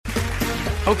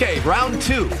Okay, round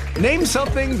two. Name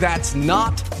something that's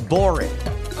not boring.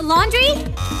 A laundry?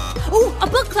 Ooh, a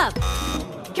book club.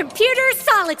 Computer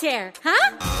solitaire,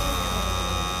 huh?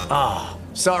 Ah,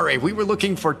 sorry, we were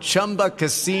looking for Chumba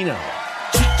Casino.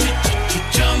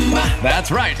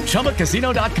 That's right,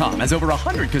 ChumbaCasino.com has over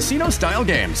 100 casino-style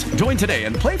games. Join today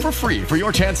and play for free for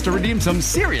your chance to redeem some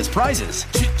serious prizes.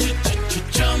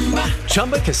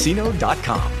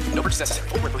 ChumbaCasino.com. No purchase necessary.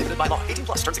 Void where prohibited by law. 18+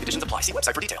 terms and conditions apply. See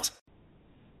website for details.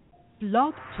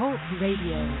 Blog Talk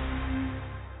Radio.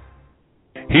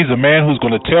 He's a man who's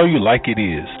going to tell you like it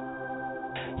is.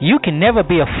 You can never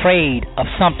be afraid of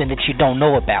something that you don't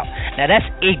know about. Now that's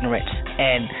ignorance,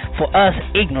 and for us,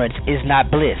 ignorance is not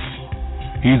bliss.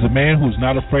 He's a man who's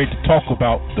not afraid to talk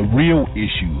about the real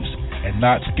issues and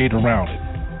not skate around it.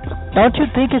 Don't you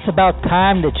think it's about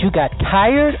time that you got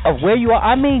tired of where you are?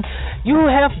 I mean, you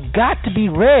have got to be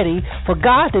ready for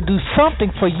God to do something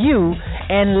for you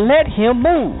and let Him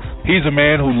move. He's a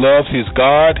man who loves his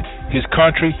God, his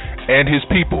country, and his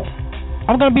people.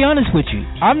 I'm going to be honest with you.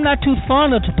 I'm not too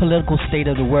fond of the political state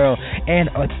of the world, and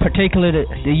particularly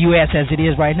the U.S. as it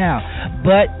is right now.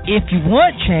 But if you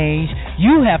want change,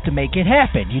 you have to make it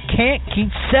happen. You can't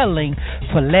keep settling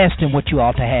for less than what you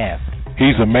ought to have.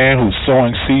 He's a man who's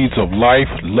sowing seeds of life,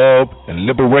 love, and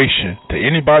liberation to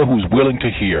anybody who's willing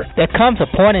to hear. There comes a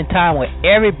point in time where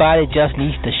everybody just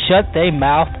needs to shut their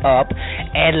mouth up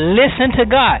and listen to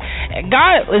God. And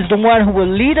God is the one who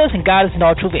will lead us, and God is in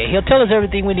all truth. He'll tell us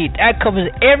everything we need. That covers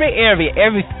every area,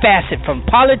 every facet, from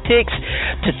politics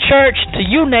to church to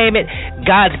you name it.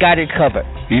 God's got it covered.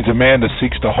 He's a man that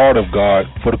seeks the heart of God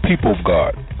for the people of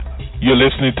God. You're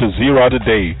listening to Zera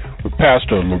Today with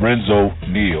Pastor Lorenzo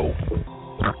Neal.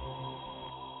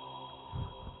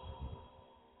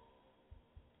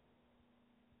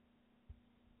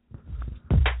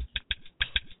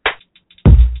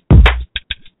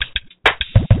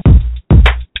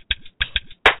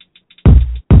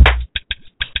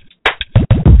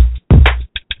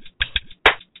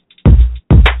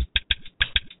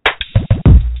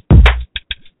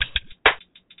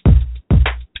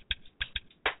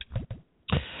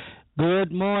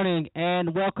 Good morning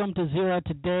and welcome to Zera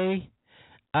Today.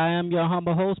 I am your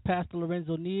humble host, Pastor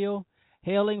Lorenzo Neal,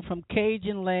 hailing from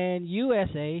Cajun Land,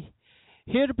 USA,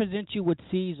 here to present you with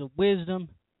seeds of wisdom,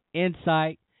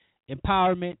 insight,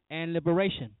 empowerment, and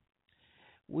liberation.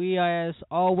 We, as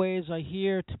always, are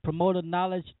here to promote a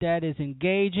knowledge that is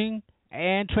engaging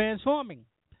and transforming.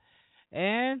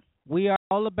 And we are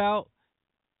all about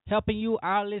helping you,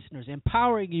 our listeners,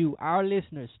 empowering you, our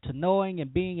listeners, to knowing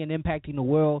and being and impacting the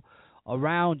world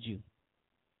around you.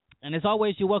 And as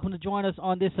always, you're welcome to join us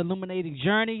on this illuminating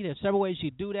journey. There's several ways you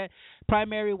do that.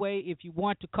 Primary way, if you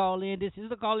want to call in, this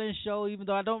is a call-in show, even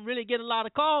though I don't really get a lot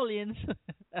of call-ins.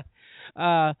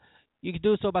 You can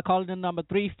do so by calling the number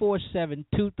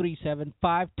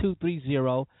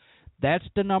 347-237-5230. That's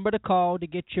the number to call to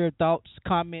get your thoughts,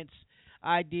 comments,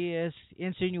 ideas,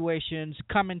 insinuations,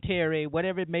 commentary,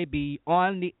 whatever it may be,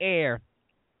 on the air.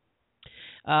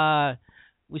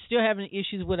 We're still having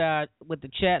issues with the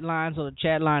chat line, so the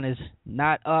chat line is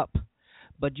not up.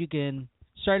 But you can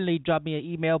certainly drop me an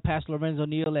email,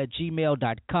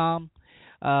 pastorlorenzoneal@gmail.com.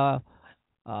 Go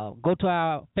to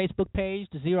our Facebook page,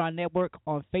 the Zera Network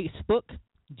on Facebook.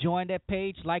 Join that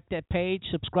page, like that page,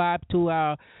 subscribe to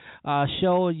our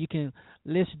show. You can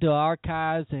listen to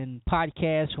archives and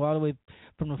podcasts all the way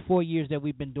from the 4 years that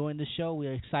we've been doing the show.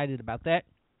 We're excited about that.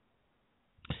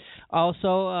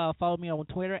 Also, follow me on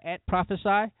Twitter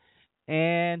 @Prophesy,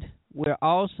 and we're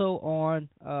also on.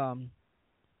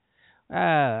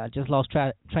 I just lost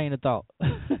train of thought.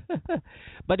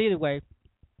 But anyway,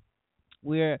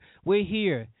 we're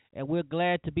here, and we're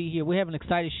glad to be here. We have an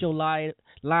exciting show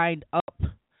lined up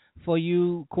for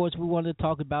you. Of course, we wanted to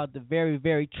talk about the very,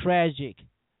 very tragic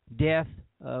death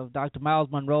of Dr. Myles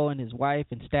Munroe and his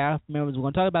wife and staff members. We're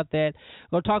going to talk about that.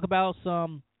 We're going to talk about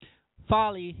some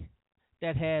folly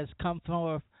that has come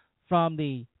from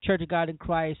the Church of God in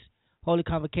Christ Holy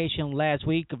Convocation last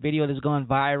week, a video that's gone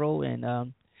viral, and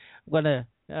we're going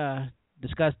to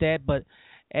discuss that.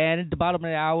 And at the bottom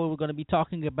of the hour, we're going to be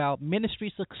talking about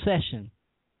ministry succession.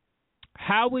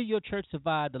 How will your church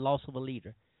survive the loss of a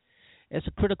leader? It's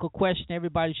a critical question.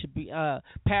 Everybody should be,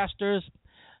 pastors,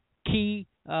 key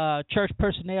church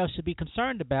personnel should be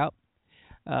concerned about,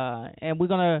 and we're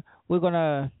gonna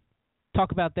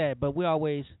talk about that. But we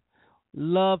always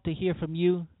love to hear from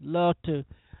you, love to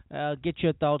get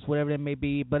your thoughts, whatever that may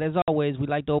be. But as always, we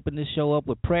like to open this show up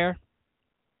with prayer.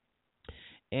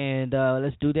 And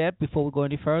let's do that before we go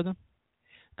any further.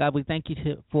 God, we thank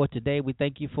you for today. We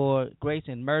thank you for grace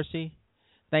and mercy.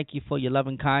 Thank you for your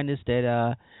loving kindness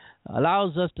that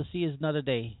allows us to see another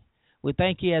day. We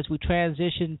thank you as we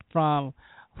transition from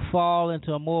fall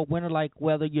into a more winter-like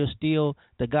weather. You're still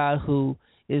the God who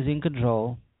is in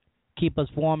control. Keep us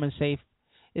warm and safe.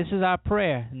 This is our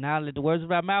prayer. Now let the words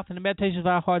of our mouth and the meditations of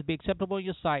our hearts be acceptable in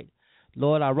your sight,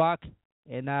 Lord, our rock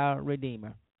and our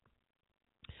Redeemer.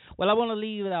 Well, I want to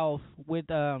leave it off with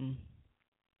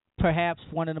perhaps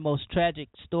one of the most tragic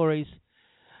stories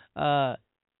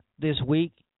this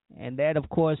week, and that, of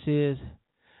course, is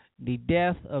the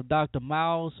death of Dr.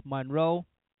 Myles Munroe,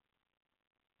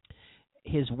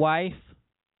 his wife,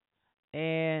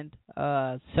 and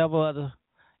several other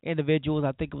individuals.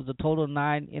 I think it was a total of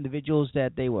 9 individuals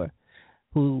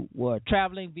who were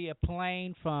traveling via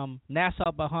plane from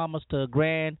Nassau, Bahamas to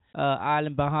Grand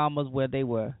Island, Bahamas, where they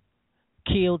were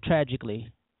killed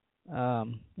tragically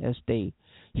as they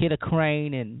hit a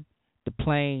crane and the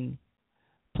plane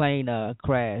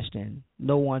crashed and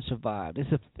no one survived.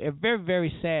 It's a very,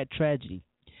 very sad tragedy.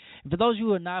 And for those of you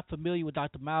who are not familiar with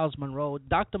Dr. Myles Munroe,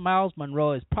 Dr. Myles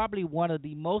Munroe is probably one of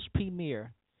the most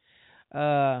premier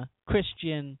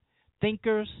Christian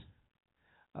thinkers,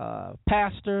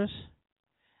 pastors,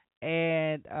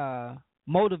 and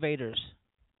motivators.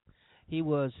 He's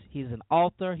an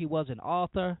author. He was an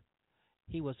author.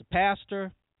 He was a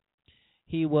pastor.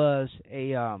 He was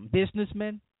a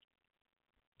businessman.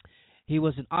 He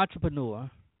was an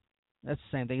entrepreneur. That's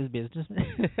the same thing as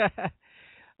businessman.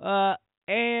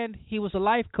 And he was a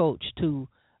life coach to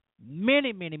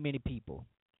many, many, many people.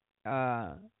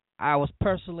 I was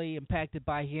personally impacted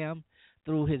by him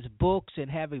through his books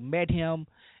and having met him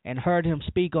and heard him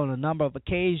speak on a number of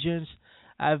occasions.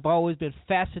 I've always been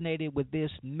fascinated with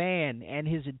this man and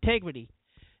his integrity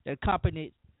that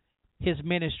accompanied his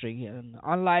ministry. And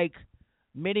unlike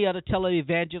many other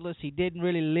televangelists, he didn't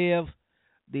really live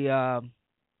the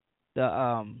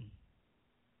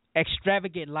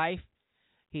extravagant life.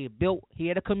 He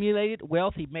had accumulated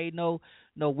wealth. He made no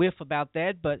whiff about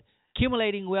that. But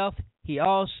accumulating wealth, he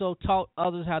also taught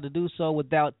others how to do so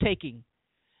without taking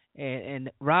and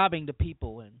robbing the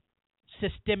people and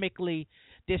systemically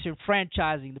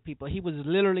disenfranchising the people. He was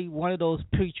literally one of those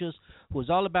preachers who was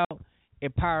all about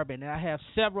empowerment. And I have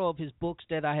several of his books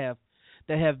that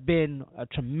have been a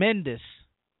tremendous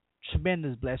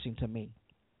blessing to me.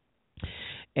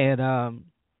 And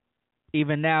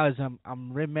even now, as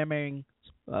I'm remembering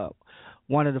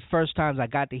one of the first times I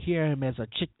got to hear him as a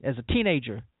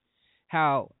teenager,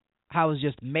 how I was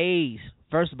just amazed,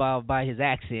 first of all, by his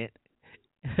accent,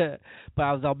 but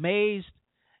I was amazed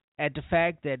at the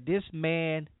fact that this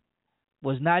man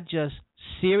was not just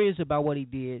serious about what he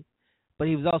did, but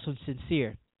he was also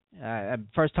sincere.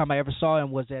 First time I ever saw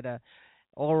him was at a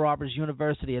Oral Roberts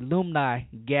University alumni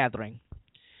gathering,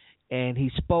 and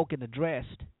he spoke and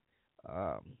addressed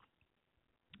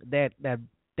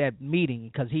that meeting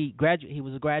because he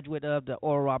was a graduate of the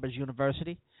Oral Roberts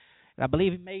University, and I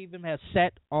believe he may even have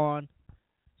sat on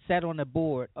the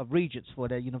board of regents for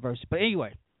that university. But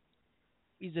anyway,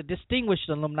 he's a distinguished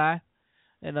alumni,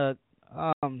 and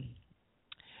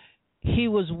he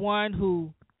was one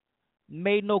who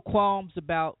made no qualms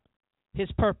about his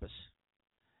purpose.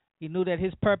 He knew that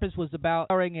his purpose was about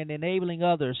empowering and enabling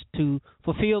others to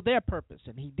fulfill their purpose,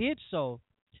 and he did so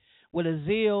with a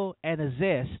zeal and a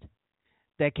zest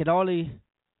that could only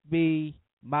be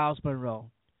Myles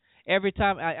Munroe. Every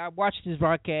time I watch his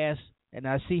broadcast, and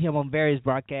I see him on various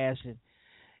broadcasts, and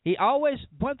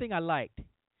one thing I liked,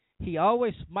 he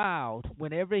always smiled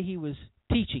whenever he was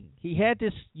teaching. He had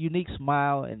this unique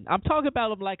smile, and I'm talking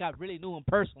about him like I really knew him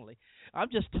personally. I'm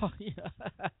just talking,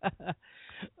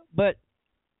 but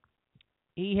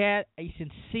he had a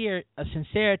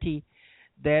sincerity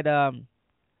that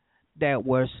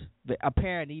was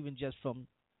apparent even just from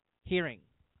hearing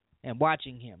and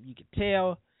watching him. You could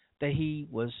tell that he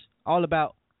was all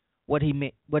about what he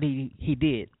meant, what he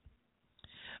did.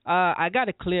 I got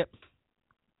a clip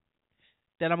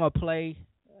that I'm gonna play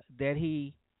that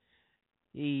he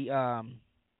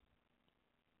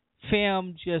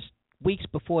filmed just weeks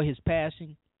before his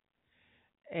passing,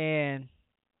 and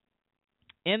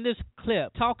in this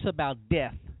clip talks about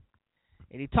death,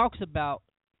 and he talks about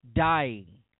dying,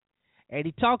 and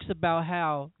he talks about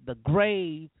how the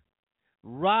grave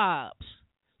robs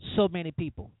so many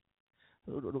people.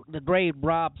 The grave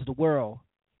robs the world,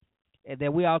 and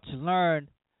that we ought to learn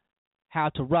how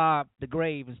to rob the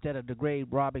grave instead of the grave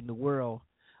robbing the world.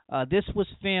 This was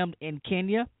filmed in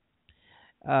Kenya,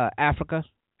 Africa.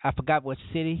 I forgot what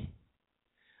city.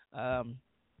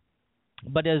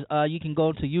 But you can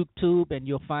go to YouTube and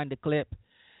you'll find the clip,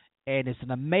 and it's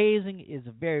a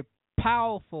very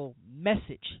powerful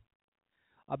message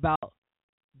about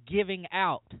giving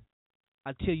out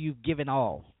until you've given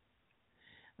all.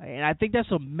 And I think that's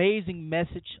an amazing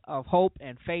message of hope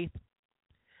and faith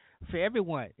for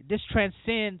everyone. This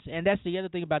transcends, and that's the other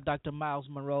thing about Dr. Myles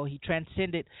Munroe. He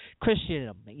transcended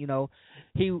Christendom. You know,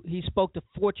 he spoke to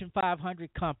Fortune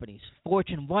 500 companies,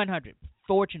 Fortune 100,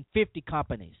 Fortune 50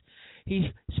 companies.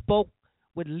 He spoke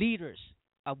with leaders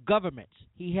of governments.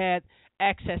 He had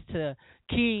access to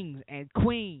kings and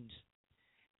queens.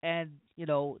 And, you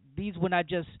know, these were not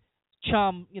just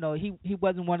chum. You know, he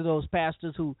wasn't one of those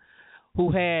pastors who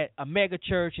had a mega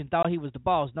church and thought he was the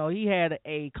boss. No, he had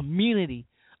a community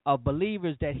of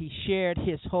believers that he shared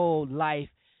his whole life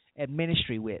and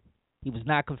ministry with. He was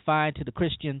not confined to the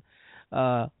Christian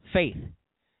faith.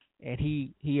 And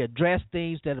he addressed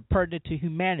things that are pertinent to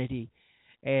humanity.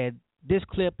 And this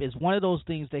clip is one of those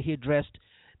things that he addressed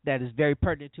that is very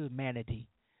pertinent to humanity.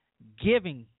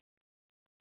 Giving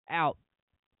out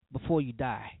before you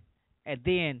die. And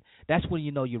then that's when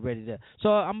you know you're ready to. So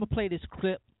I'm going to play this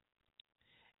clip.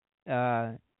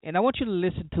 And I want you to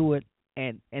listen to it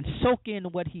and soak in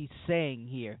what he's saying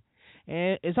here.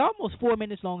 And it's almost 4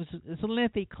 minutes long. It's a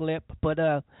lengthy clip, but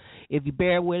if you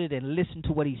bear with it and listen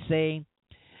to what he's saying,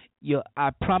 I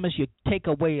promise you take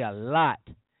away a lot,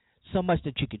 so much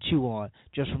that you could chew on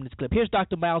just from this clip. Here's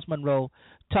Dr. Myles Munroe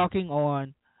talking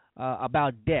on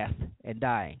about death and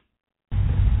dying.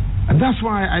 And that's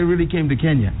why I really came to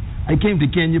Kenya. I came to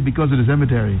Kenya because of the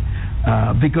cemetery,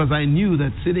 because I knew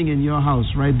that sitting in your house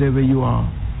right there where you are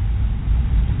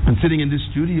and sitting in this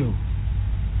studio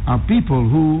are people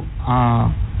who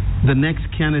are the next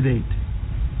candidate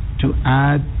to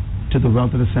add to the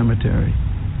wealth of the cemetery.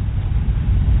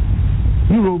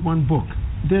 You wrote one book.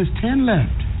 There's 10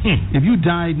 left. If you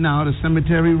died now, the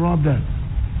cemetery robbed that.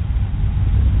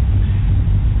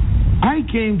 I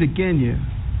came to Kenya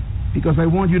because I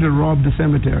want you to rob the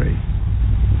cemetery.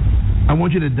 I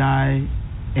want you to die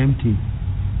empty.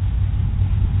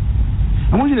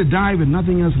 I want you to die with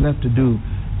nothing else left to do.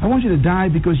 I want you to die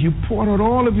because you poured out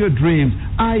all of your dreams,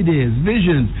 ideas,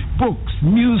 visions, books,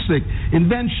 music,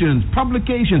 inventions,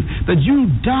 publications, that you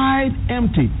died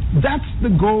empty. That's the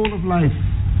goal of life.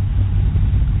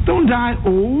 Don't die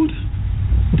old.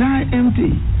 Die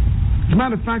empty. As a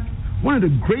matter of fact, one of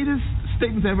the greatest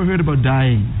statements I ever heard about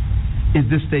dying is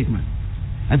this statement.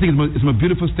 I think it's a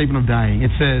beautiful statement of dying.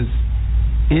 It says,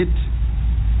 "It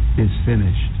is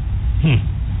finished."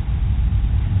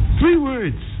 3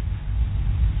 words.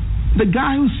 The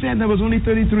guy who said that was only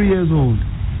 33 years old.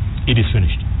 It is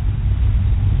finished.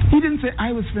 He didn't say,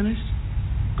 "I was finished,"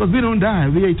 because we don't die.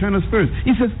 We are eternal spirits.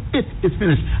 He says, "It is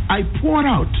finished. I poured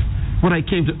out what I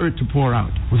came to earth to pour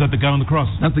out." Was that the guy on the cross?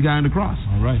 That's the guy on the cross.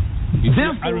 All right.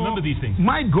 Therefore, I remember these things.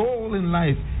 My goal in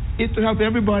life is to help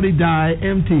everybody die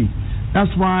empty.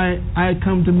 That's why I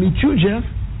come to meet you, Jeff.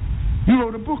 You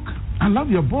wrote a book. I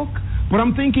love your book. But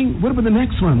I'm thinking, what about the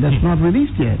next one that's not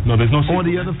released yet? No, there's no sequel. Or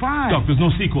the other 5. Doc, there's no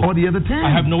sequel. Or the other 10.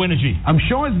 I have no energy. I'm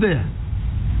sure it's there.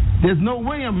 There's no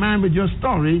way a man with your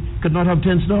story could not have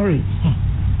 10 stories.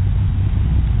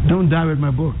 Don't die with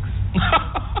my books.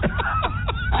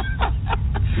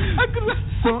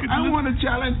 I want to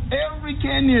challenge every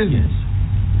Kenyan. Yes.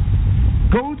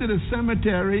 Go to the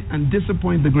cemetery and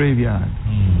disappoint the graveyard.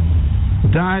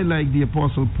 Die like the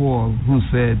Apostle Paul, who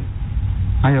said,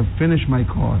 "I have finished my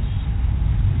course.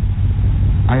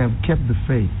 I have kept the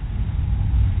faith.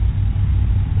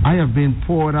 I have been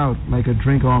poured out like a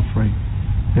drink offering.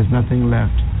 There's nothing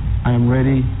left. I am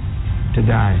ready to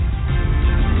die."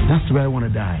 That's the way I want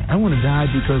to die. I want to die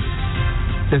because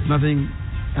there's nothing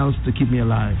else to keep me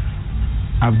alive.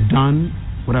 I've done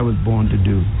what I was born to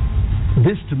do.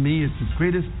 This, to me, is the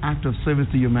greatest act of service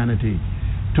to humanity,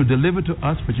 to deliver to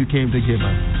us what you came to give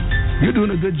us. You're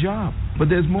doing a good job, but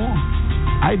there's more.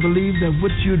 I believe that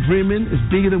what you're dreaming is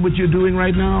bigger than what you're doing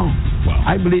right now. Wow.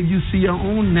 I believe you see your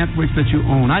own networks that you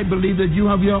own. I believe that you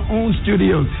have your own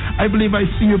studios. I believe I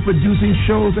see you producing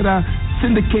shows that are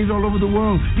syndicated all over the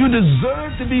world. You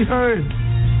deserve to be heard.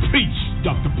 Preach,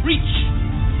 Doctor, preach.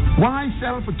 Why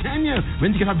settle for Kenya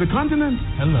when you can have the continent?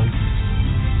 Hello.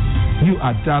 You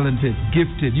are talented,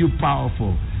 gifted, you're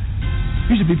powerful.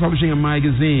 You should be publishing a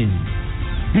magazine.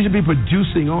 You should be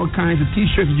producing all kinds of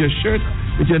T-shirts with your shirt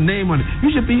with your name on it. You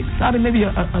should be starting maybe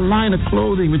a line of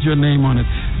clothing with your name on it.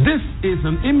 This is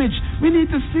an image we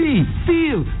need to see,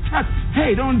 feel, touch.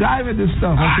 Hey, don't die with this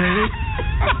stuff, okay?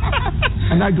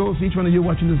 And that goes for each one of you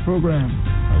watching this program.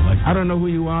 I don't know who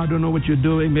you are, I don't know what you're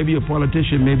doing. Maybe you're a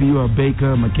politician, maybe you're a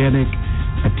baker, mechanic,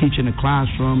 a teacher in a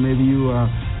classroom, maybe you are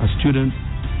a student,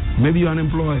 maybe you're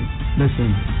unemployed.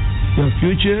 Listen, your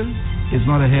future is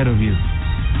not ahead of you.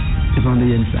 It's on the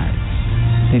inside.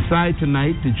 Decide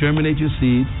tonight to germinate your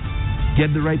seed,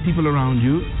 get the right people around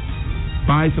you,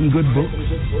 buy some good books,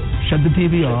 shut the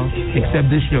TV off, except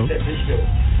this show,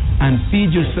 and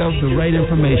feed yourself the right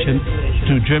information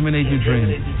to germinate your dream.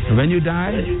 And when you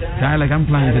die like I'm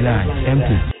planning to die,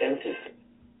 empty.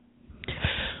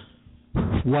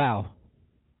 Wow.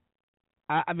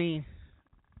 I mean,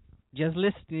 just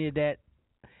listening to that,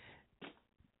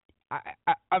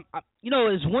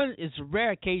 it's a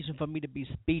rare occasion for me to be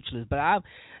speechless. But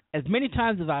as many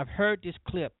times as I've heard this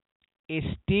clip, it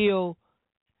still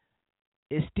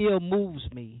moves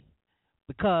me,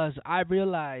 because I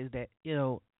realize that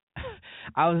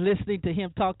I was listening to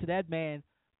him talk to that man,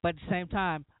 but at the same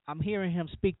time I'm hearing him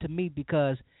speak to me,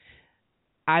 because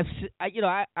I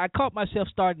caught myself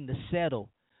starting to settle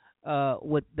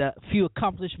with the few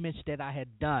accomplishments that I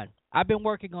had done. I've been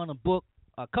working on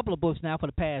a couple of books now for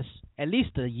the past at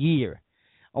least a year.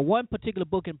 One particular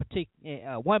book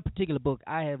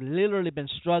I have literally been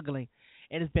struggling,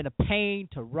 and it's been a pain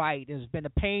to write, and it's been a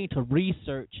pain to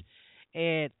research,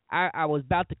 and I was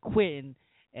about to quit,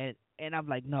 and I'm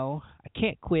like, no, I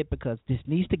can't quit, because this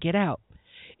needs to get out.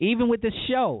 Even with this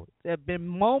show, there have been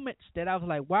moments that I was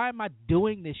like, why am I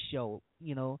doing this show?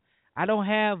 I don't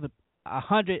have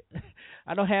 100,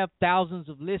 I don't have thousands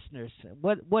of listeners.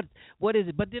 What is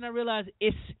it? But then I realized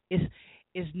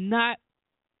it's not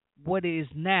what it is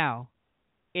now,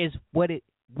 is what it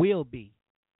will be.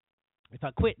 If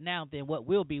I quit now, then what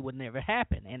will be would never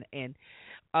happen. And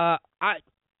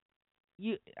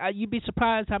you'd be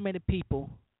surprised how many people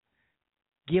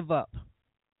give up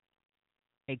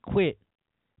and quit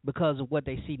because of what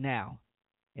they see now,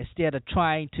 instead of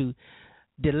trying to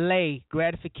delay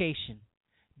gratification,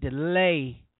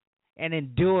 delay and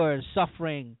endure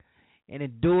suffering, and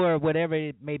endure whatever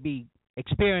it may be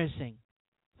experiencing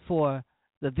for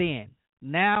the then.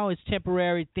 Now it's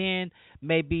temporary, then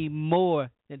may be more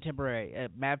than temporary.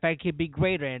 Matter of fact, it could be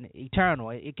greater and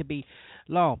eternal. It could be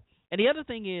long. And the other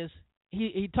thing is,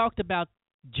 he talked about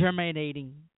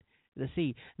germinating the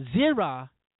seed. Zera,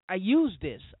 I use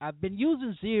this. I've been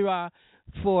using Zera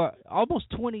for almost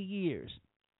 20 years.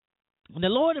 And the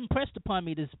Lord impressed upon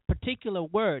me this particular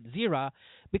word, Zera,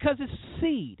 because it's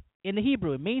seed in the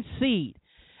Hebrew. It means seed.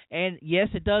 And yes,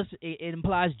 it does. It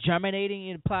implies germinating.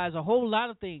 It implies a whole lot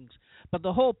of things. But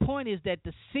the whole point is that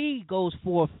the seed goes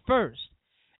forth first,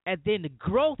 and then the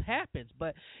growth happens.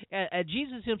 But as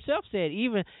Jesus himself said,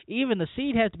 even the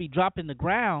seed has to be dropped in the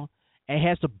ground and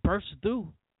has to burst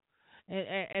through.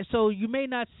 And so you may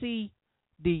not see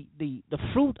the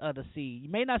fruit of the seed. You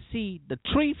may not see the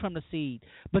tree from the seed,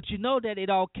 but you know that it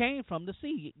all came from the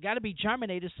seed. It got to be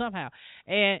germinated somehow.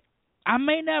 And I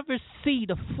may never see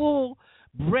the full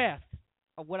breadth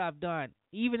of what I've done,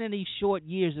 even in these short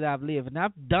years that I've lived. And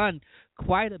I've done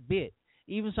quite a bit.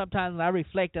 Even sometimes when I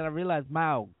reflect and I realize,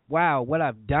 wow, what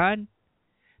I've done,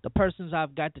 the persons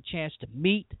I've got the chance to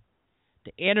meet,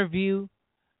 to interview,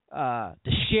 to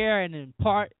share and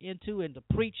impart into, and to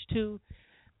preach to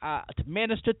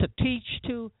minister, to teach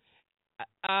to.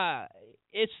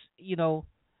 It's,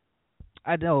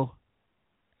 I know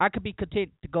I could be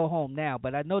content to go home now,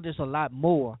 but I know there's a lot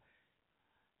more.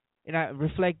 And I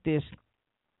reflect this,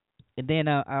 and then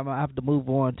I have to move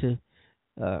on to,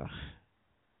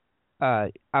 I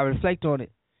reflect on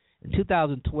it in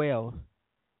 2012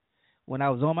 when I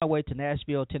was on my way to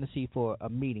Nashville, Tennessee for a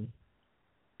meeting.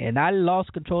 And I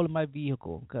lost control of my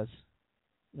vehicle because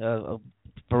of a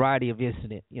variety of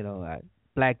incidents. I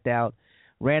blacked out,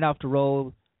 ran off the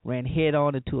road, ran head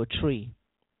on into a tree,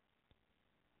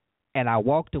 and I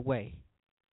walked away.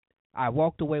 I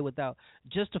walked away without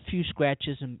just a few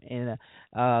scratches and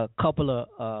a couple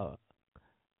of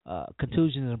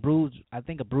contusions and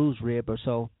a bruised rib or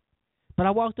so. But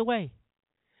I walked away.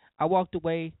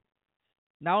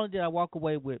 Not only did I walk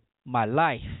away with my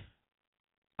life,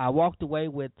 I walked away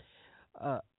with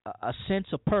a sense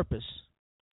of purpose,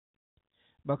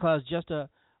 because just a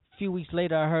few weeks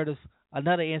later I heard of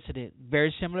another incident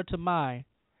very similar to mine.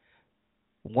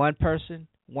 One person,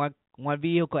 one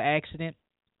vehicle accident,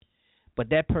 but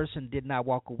that person did not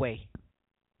walk away.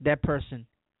 That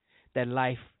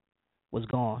life was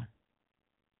gone.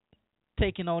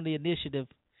 Taking on the initiative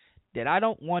that I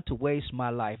don't want to waste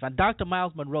my life. And Dr.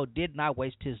 Myles Munroe did not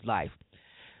waste his life.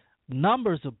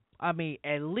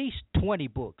 At least 20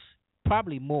 books,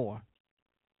 probably more.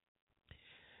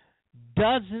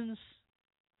 Dozens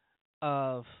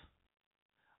of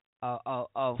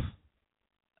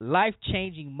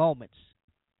life-changing moments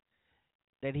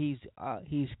that he's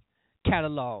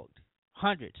cataloged.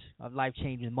 Hundreds of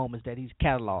life-changing moments that he's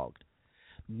cataloged.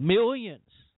 Millions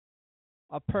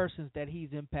of persons that he's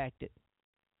impacted.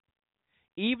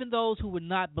 Even those who were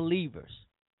not believers,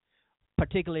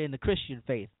 particularly in the Christian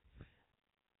faith,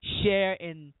 share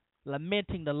in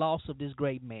lamenting the loss of this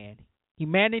great man.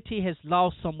 Humanity has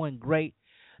lost someone great.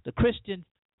 The Christian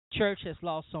church has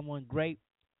lost someone great.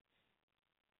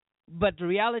 But the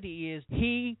reality is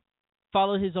he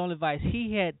followed his own advice.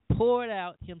 He had poured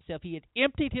out himself. He had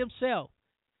emptied himself.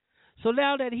 So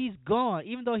now that he's gone,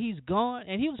 even though he's gone,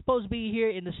 and he was supposed to be here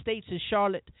in the States in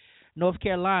Charlotte, North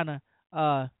Carolina,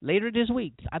 later this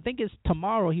week. I think it's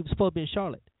tomorrow he was supposed to be in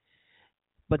Charlotte.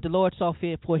 But the Lord saw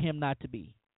fit for him not to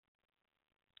be.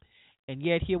 And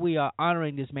yet here we are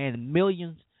honoring this man, and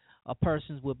millions of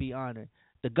persons will be honored.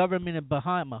 The government of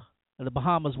the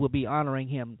Bahamas will be honoring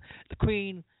him. The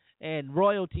Queen and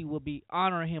royalty will be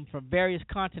honoring him from various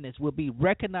continents, will be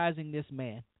recognizing this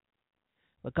man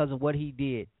because of what he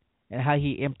did and how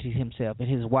he emptied himself, and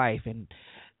his wife. And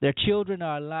their children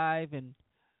are alive, and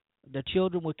the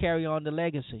children will carry on the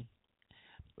legacy.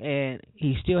 And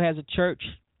he still has a church,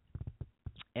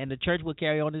 and the church will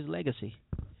carry on his legacy.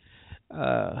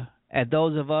 And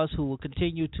those of us who will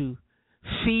continue to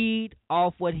feed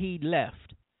off what he left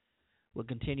will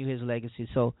continue his legacy.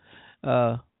 So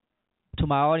to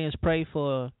my audience, pray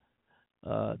for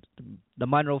the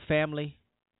Munroe family,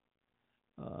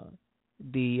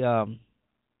 the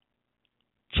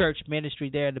church ministry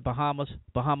there in the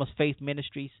Bahamas Faith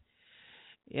Ministries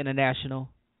International,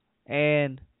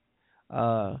 and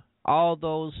all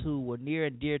those who were near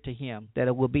and dear to him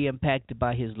that will be impacted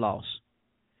by his loss.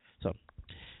 So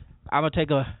I'm going to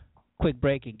take a quick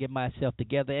break and get myself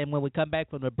together. And when we come back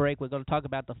from the break, we're going to talk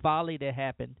about the folly that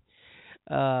happened,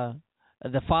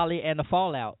 the folly and the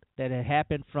fallout that had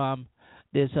happened from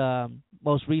this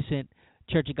most recent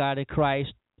Church of God in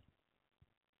Christ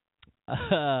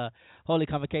Holy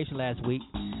Convocation last week.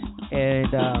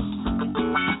 And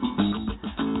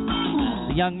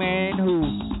the young man who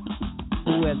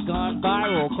has gone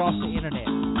viral across the internet.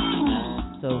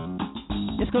 So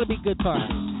it's going to be good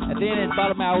fun. And then in the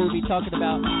bottom hour, we'll be talking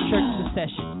about church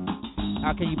secession.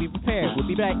 How can you be prepared? We'll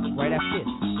be back right after this.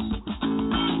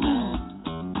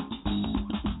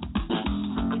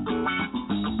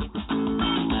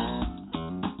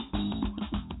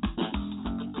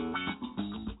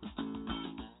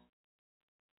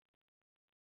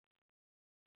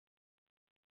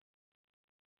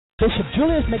 Bishop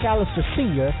Julius McAllister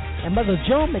Sr. and Mother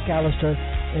Joan McAllister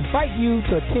invite you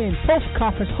to attend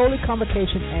post-conference Holy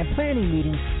Convocation and planning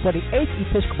meeting for the 8th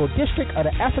Episcopal District of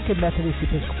the African Methodist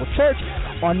Episcopal Church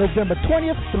on November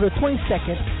 20th through the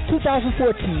 22nd,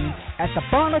 2014 at the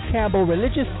Bonner Campbell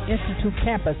Religious Institute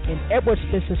campus in Edwards,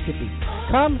 Mississippi.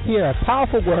 Come hear a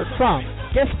powerful word from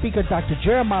guest speaker Dr.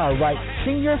 Jeremiah Wright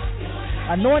Sr.,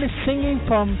 anointed singing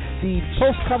from the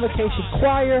post-convocation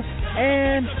choir,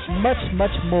 and much,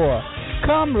 much more.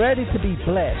 Come ready to be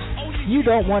blessed. You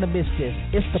don't want to miss this.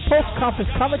 It's the post-conference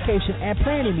convocation and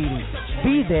planning meeting.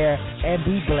 Be there and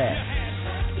be blessed.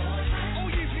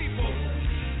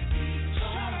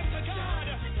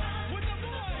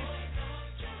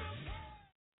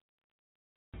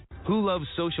 Who loves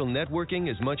social networking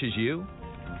as much as you?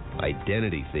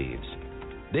 Identity thieves.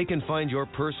 They can find your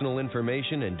personal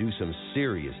information and do some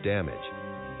serious damage,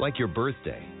 like your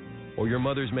birthday or your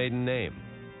mother's maiden name.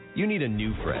 You need a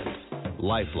new friend,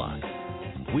 LifeLock.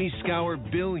 We scour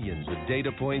billions of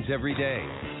data points every day.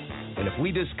 And if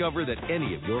we discover that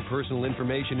any of your personal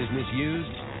information is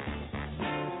misused,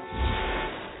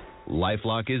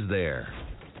 LifeLock is there.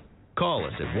 Call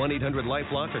us at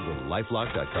 1-800-LifeLock or go to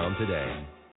lifelock.com today.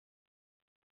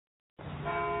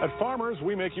 At Farmers,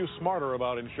 we make you smarter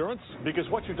about insurance because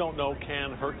what you don't know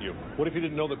can hurt you. What if you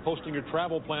didn't know that posting your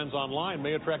travel plans online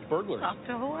may attract burglars? Off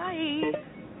to Hawaii.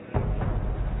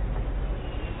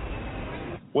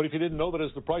 What if you didn't know that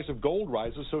as the price of gold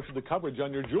rises, so should the coverage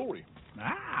on your jewelry?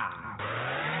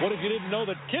 What if you didn't know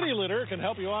that kitty litter can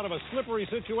help you out of a slippery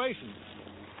situation?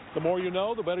 The more you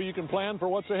know, the better you can plan for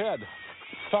what's ahead.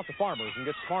 Talk to Farmers and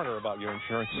get smarter about your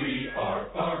insurance. We are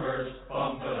Farmers.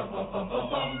 Bum, ba-dum, bum, bum, bum,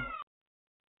 bum.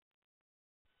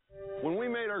 When we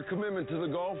made our commitment to the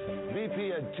Gulf,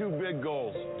 BP had two big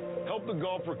goals. Help the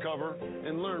Gulf recover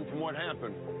and learn from what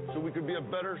happened so we could be a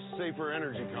better, safer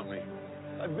energy company.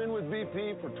 I've been with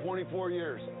BP for 24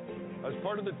 years. I was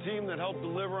part of the team that helped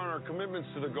deliver on our commitments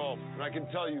to the Gulf, and I can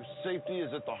tell you, safety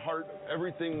is at the heart of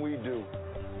everything we do.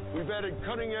 We've added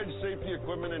cutting-edge safety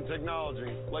equipment and technology,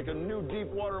 like a new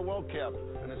deep-water well cap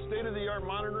and a state-of-the-art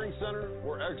monitoring center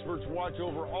where experts watch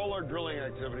over all our drilling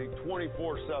activity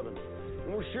 24/7.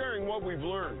 And we're sharing what we've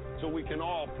learned so we can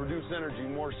all produce energy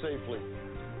more safely.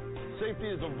 Safety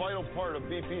is a vital part of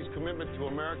BP's commitment to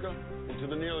America and to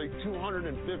the nearly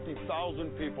 250,000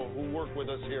 people who work with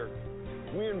us here.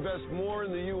 We invest more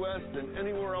in the U.S. than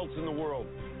anywhere else in the world.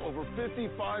 Over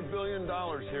 $55 billion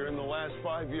here in the last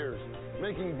 5 years,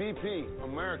 making BP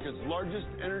America's largest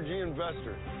energy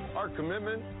investor. Our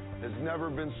commitment has never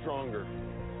been stronger.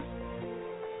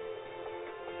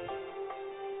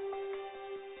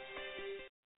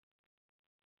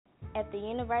 At the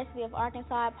University of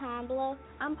Arkansas at Pine Bluff,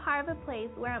 I'm part of a place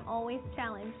where I'm always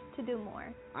challenged to do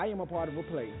more. I am a part of a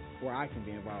place where I can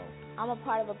be involved. I'm a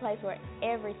part of a place where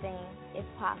everything is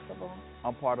possible.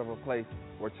 I'm part of a place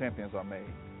where champions are made.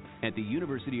 At the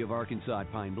University of Arkansas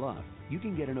at Pine Bluff, you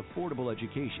can get an affordable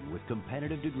education with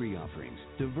competitive degree offerings,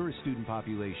 diverse student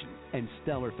population, and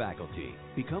stellar faculty.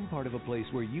 Become part of a place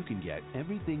where you can get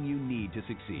everything you need to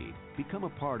succeed. Become a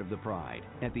part of the pride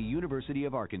at the University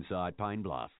of Arkansas at Pine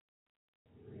Bluff.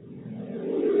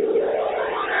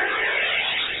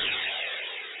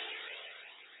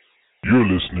 You're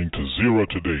listening to Zera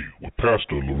Today with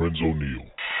Pastor Lorenzo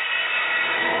Neal.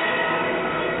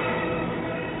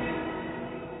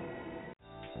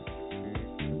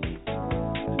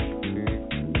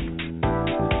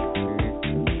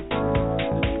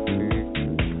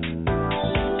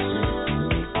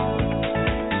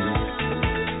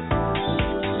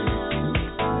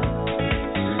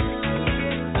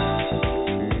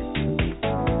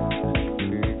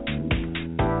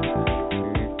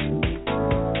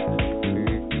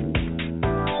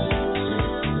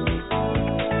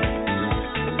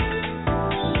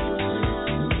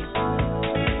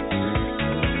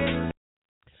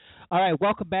 All right,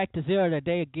 welcome back to Zera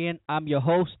Today again. I'm your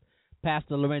host,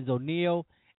 Pastor Lorenzo Neal,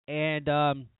 and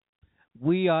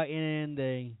we are in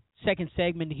the second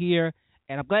segment here,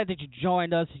 and I'm glad that you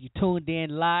joined us. You tuned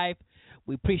in live.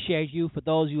 We appreciate you. For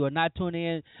those who are not tuning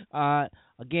in,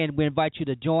 again, we invite you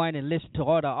to join and listen to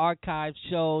all the archive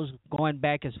shows going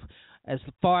back as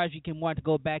far as you can want to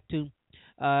go back to.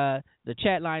 The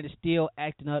chat line is still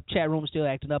acting up. Chat room is still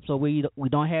acting up, so we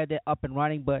don't have that up and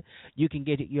running. But you can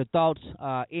get your thoughts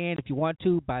in if you want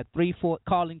to by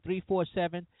calling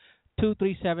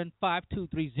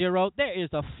 347-237-5230. There is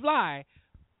a fly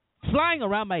flying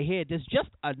around my head. That's just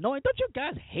annoying. Don't you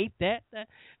guys hate that?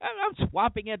 I'm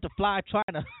swapping at the fly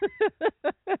trying to.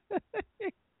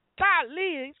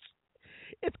 Golly,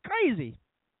 it's crazy.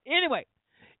 Anyway,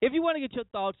 if you want to get your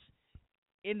thoughts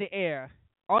in the air.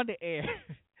 On the air,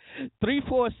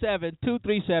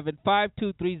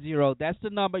 347-237-5230. That's the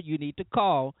number you need to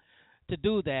call to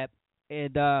do that.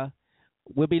 And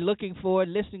we'll be listening for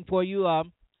you.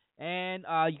 And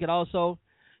you can also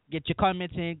get your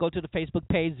comments in. Go to the Facebook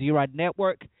page, Zera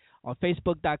Network, on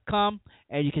Facebook.com.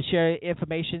 And you can share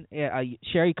information,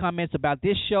 share your comments about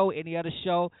this show, any other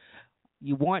show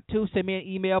you want to. Send me an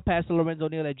email,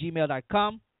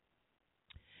 PastorLorenzoNeal@gmail.com.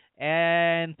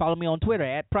 And follow me on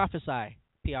Twitter, @Prophesy.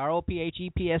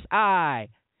 PROPHEPSI.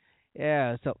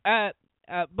 Yeah. So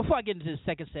before I get into the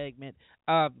second segment,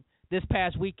 this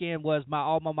past weekend was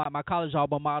my college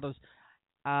alma mater's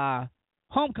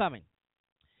homecoming,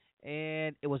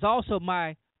 and it was also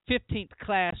my 15th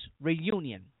class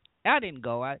reunion. I didn't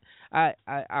go. I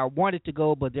wanted to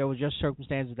go, but there was just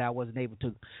circumstances that I wasn't able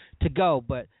to go.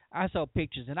 But I saw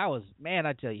pictures, and I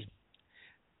tell you.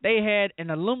 They had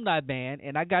an alumni band,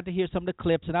 and I got to hear some of the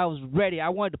clips, and I was ready. I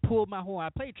wanted to pull my horn.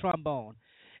 I played trombone,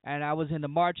 and I was in the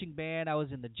marching band. I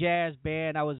was in the jazz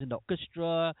band. I was in the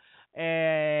orchestra,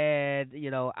 and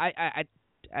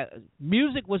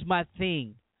music was my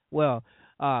thing. Well,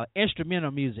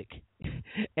 instrumental music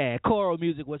and choral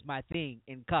music was my thing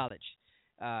in college.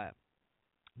 But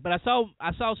I saw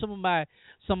some of my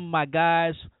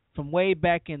guys from way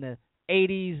back in the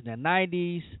 80s and the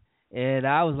 90s, and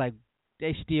I was like,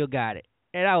 they still got it,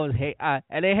 and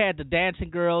and they had the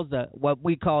dancing girls, they're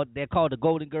called the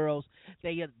Golden Girls.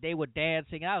 They were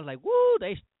dancing, and I was like, woo,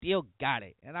 they still got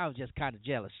it, and I was just kind of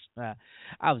jealous. I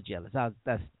was jealous.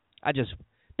 That's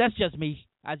just me.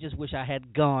 I just wish I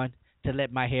had gone to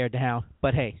let my hair down,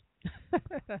 but hey.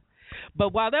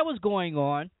 But while that was going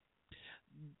on,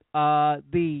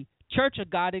 the Church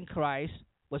of God in Christ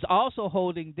was also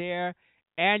holding their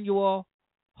annual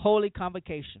Holy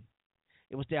Convocation.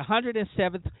 It was their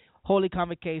 107th Holy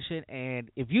Convocation, and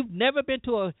if you've never been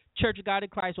to a Church of God in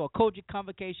Christ or a COGIC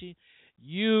Convocation,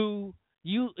 you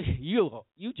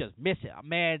just miss it,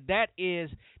 man. That is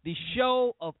the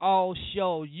show of all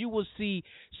shows. You will see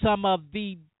some of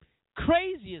the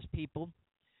craziest people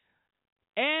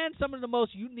and some of the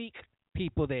most unique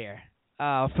people there,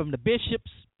 from the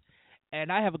bishops,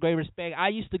 and I have a great respect. I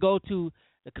used to go to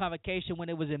the convocation when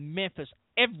it was in Memphis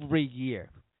every year.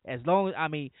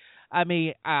 I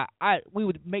mean, we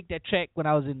would make that trek when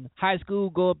I was in high school,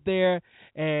 go up there,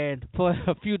 and for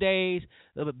a few days,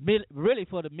 really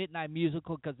for the midnight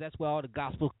musical, because that's where all the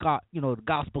the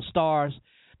gospel stars,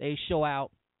 they show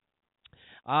out.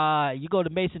 You go to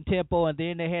Mason Temple, and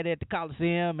then they had it at the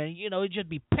Coliseum, and it'd just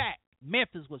be packed.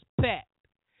 Memphis was packed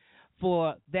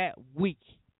for that week.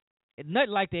 And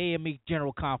nothing like the AME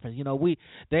General Conference.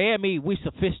 The AME, we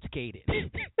sophisticated.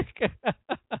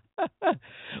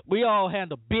 We all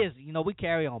handle business. We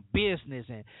carry on business,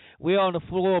 and we're on the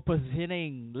floor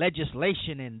presenting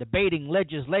legislation and debating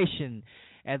legislation,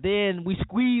 and then we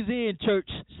squeeze in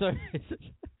church services.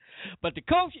 But the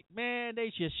COGIC, man,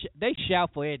 they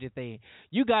shout for everything.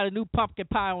 You got a new pumpkin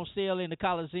pie on sale in the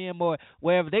Coliseum or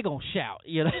wherever, they gonna shout.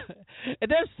 And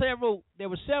there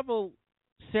were several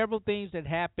things that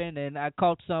happened, and I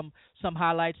caught some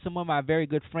highlights. Some of my very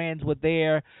good friends were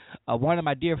there. One of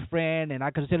my dear friend, and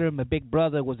I consider him a big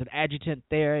brother, was an adjutant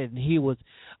there, and he was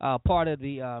part of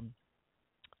the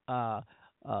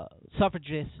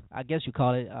suffragists, I guess you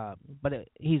call it. But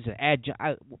he's an adjunct,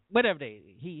 whatever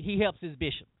he helps his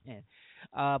bishop. And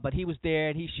but he was there,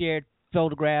 and he shared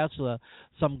photographs of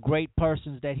some great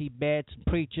persons that he met, some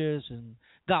preachers and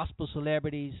gospel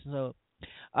celebrities. So.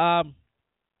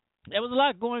 There was a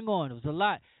lot going on. It was a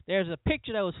lot. There's a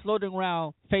picture that was floating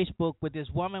around Facebook with this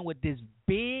woman with this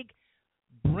big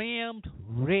brimmed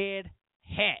red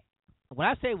hat. When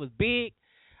I say it was big,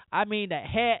 I mean the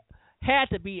hat had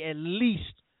to be at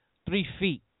least 3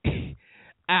 feet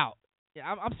out.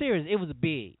 I'm serious. It was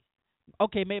big.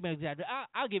 Okay, maybe I'm exaggerating.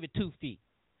 I'll give it 2 feet.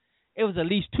 It was at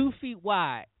least 2 feet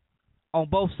wide on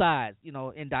both sides,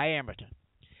 in diameter.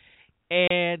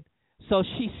 And so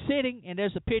she's sitting, and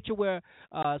there's a picture where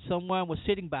someone was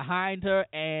sitting behind her,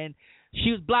 and she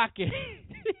was blocking.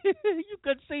 You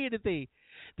couldn't see anything.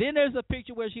 Then there's a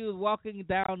picture where she was walking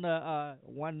down the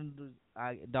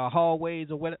hallways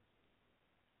or whatever,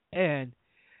 and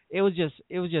it was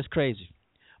just crazy.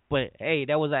 But hey,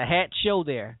 there was a hat show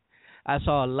there. I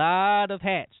saw a lot of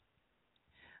hats.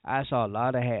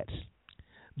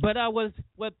 But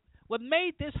what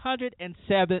made this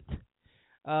 107th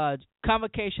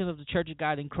Convocation of the Church of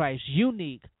God in Christ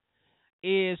unique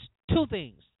is two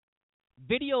things.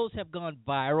 Videos have gone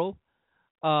viral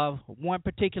of one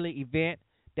particular event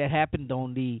that happened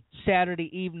on the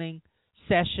Saturday evening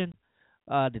session,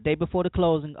 the day before the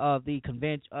closing of the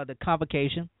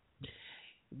convocation,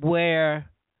 where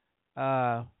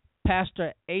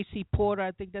Pastor A.C. Porter,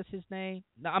 I think that's his name.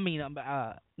 No, I mean,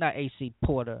 not A.C.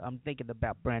 Porter. I'm thinking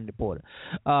about Brandon Porter.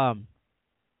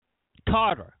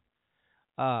 Carter.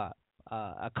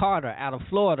 Carter out of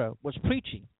Florida was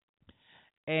preaching,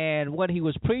 and what he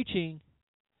was preaching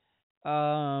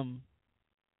was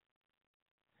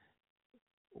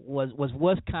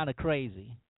kind of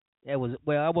crazy. It was,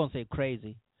 well, I won't say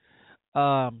crazy.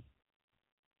 It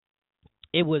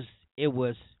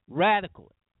was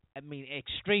radical. I mean,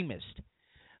 extremist.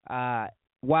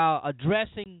 While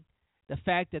addressing the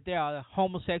fact that there are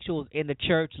homosexuals in the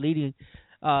church leading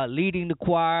the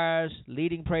choirs,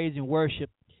 leading praise and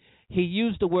worship, he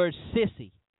used the word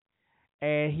sissy,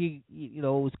 and he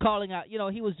was calling out.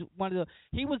 He was one of the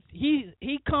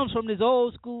he comes from this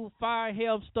old school fire,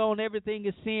 hell, stone, everything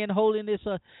is sin, holiness,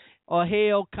 or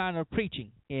hell kind of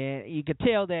preaching, and you could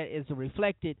tell that it's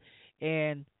reflected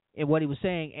in what he was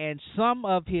saying. And some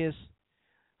of his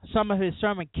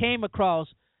sermon came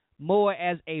across more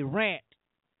as a rant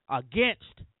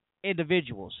against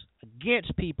individuals,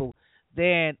 against people,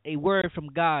 than a word from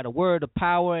God, a word of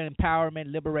power and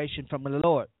empowerment, liberation from the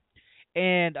Lord.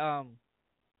 And I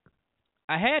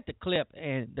had the clip,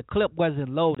 and the clip wasn't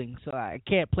loading, so I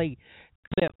can't play the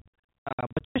clip.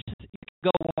 But just, you can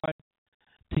go on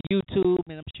to YouTube,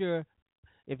 and I'm sure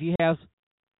if you have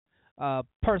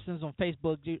persons on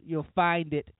Facebook, you'll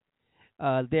find it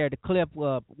there, the clip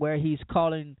where he's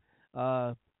calling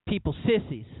people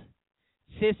sissies.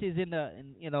 Sissies in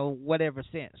whatever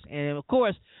sense. And of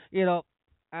course,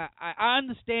 I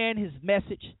understand his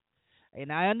message,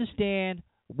 and I understand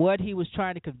what he was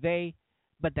trying to convey,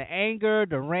 but the anger,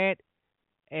 the rant,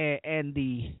 and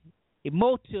the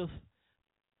emotive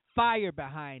fire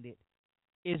behind it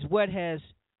is what has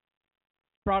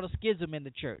brought a schism in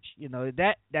the church.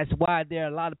 That's why there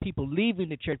are a lot of people leaving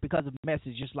the church because of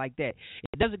messages like that.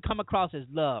 It doesn't come across as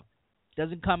love.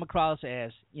 Doesn't come across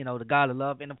as, the God of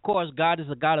love. And, of course, God is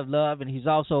a God of love, and he's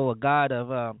also a God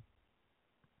of,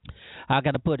 how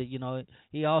can I put it,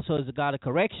 he also is a God of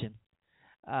correction.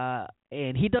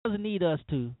 And he doesn't need us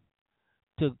to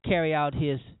carry out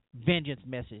his vengeance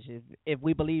message. If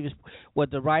we believe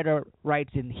what the writer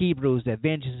writes in Hebrews, that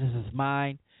vengeance is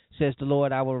mine, says the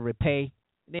Lord, I will repay,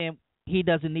 then he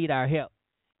doesn't need our help.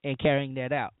 and carrying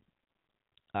that out.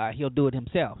 He'll do it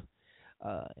himself.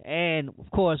 And,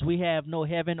 of course, we have no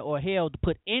heaven or hell to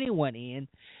put anyone in.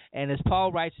 And as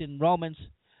Paul writes in Romans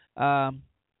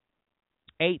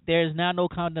 8, there is now no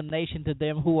condemnation to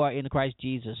them who are in Christ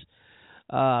Jesus.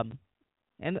 And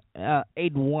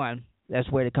 8:1, that's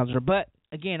where it comes from. But,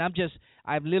 again, I'm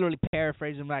literally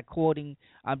paraphrasing, I'm not quoting.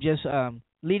 I'm just I'm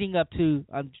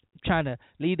trying to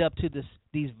lead up to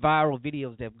these viral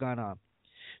videos that have gone on.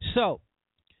 So,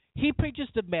 he preaches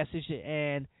the message,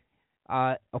 and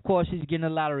of course, he's getting a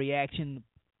lot of reaction.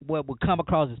 What would come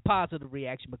across as positive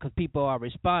reaction because people are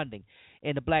responding.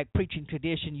 In the black preaching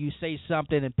tradition, you say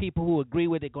something, and people who agree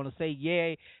with it are going to say,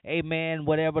 yay, amen,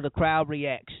 whatever, the crowd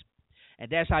reacts.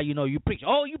 And that's how you know you preach.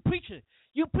 Oh, you preaching,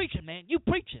 man, you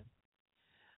preaching.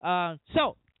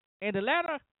 So, in the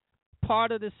latter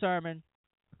part of the sermon,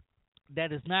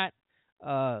 that is not,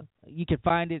 you can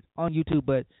find it on YouTube,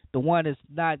 but the one is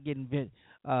not getting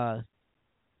of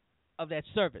that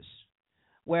service,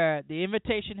 where the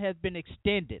invitation has been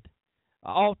extended,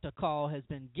 an altar call has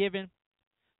been given.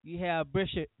 You have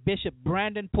Bishop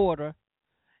Brandon Porter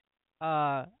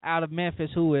out of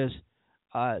Memphis who is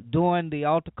doing the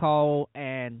altar call,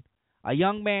 and a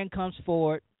young man comes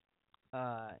forward,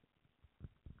 and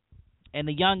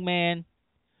the young man,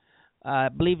 I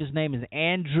believe his name is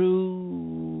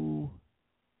Andrew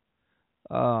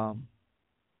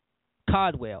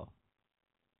Caldwell.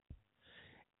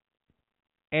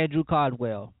 Andrew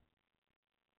Caldwell.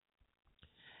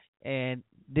 And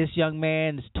this young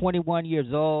man is 21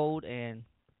 years old, and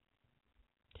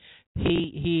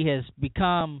he has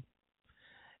become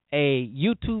a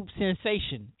YouTube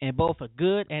sensation in both a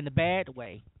good and a bad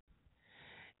way.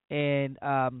 And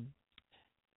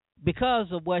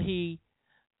because of what he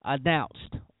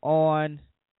announced on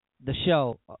the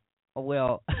show,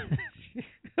 well,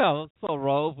 oh, so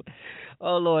wrong.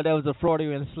 Oh, Lord, that was a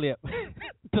Freudian slip.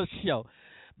 The show.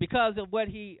 Because of what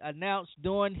he announced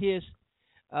during his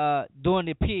during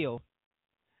the appeal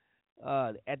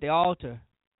at the altar,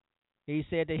 he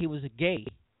said that he was gay.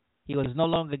 He was no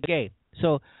longer gay.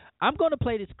 So I'm going to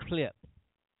play this clip,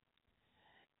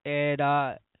 and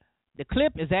the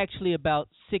clip is actually about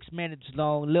 6 minutes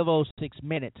long, little over 6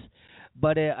 minutes,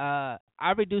 but I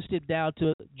reduced it down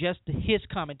to just his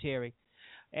commentary,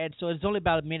 and so it's only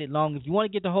about a minute long. If you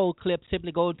want to get the whole clip,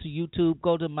 simply go to YouTube,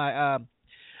 go to my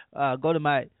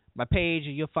page,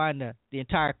 and you'll find the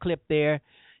entire clip there.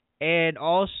 And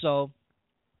also,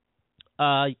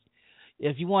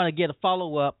 if you want to get a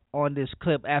follow-up on this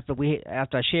clip after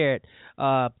I share it,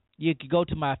 you can go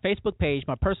to my Facebook page,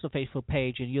 my personal Facebook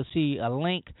page, and you'll see a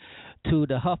link to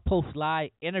the HuffPost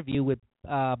Live interview with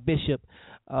Bishop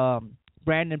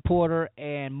Brandon Porter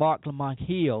and Mark Lamont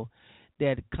Hill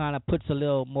that kind of puts a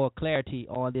little more clarity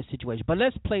on this situation. But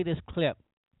let's play this clip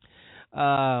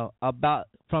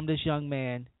from this young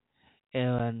man,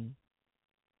 and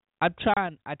I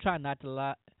try not to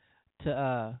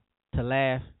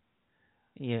laugh.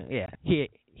 Yeah.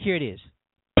 Here it is.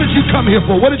 What did you come here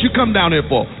for? What did you come down here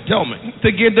for? Tell me.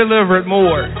 To get delivered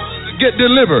more. Get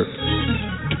delivered.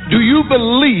 Do you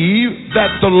believe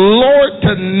that the Lord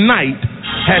tonight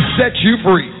has set you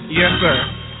free? Yes, sir.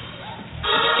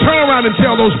 Turn around and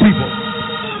tell those people.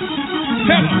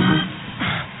 Tell them.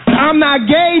 I'm not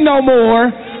gay no more.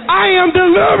 I am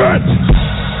delivered.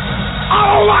 I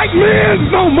don't like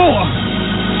men no more.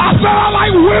 I said I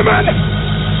like women.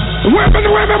 Women.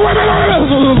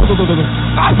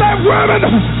 I said women.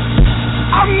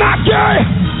 I'm not gay.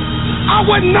 I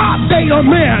would not date a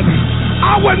man.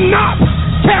 I would not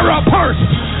carry a purse.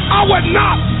 I would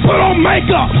not put on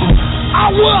makeup. I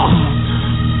will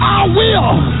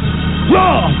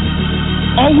love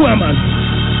a woman.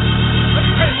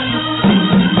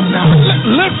 Now,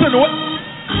 listen,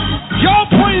 y'all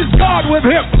praise God with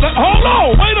him. Hold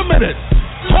on, wait a minute.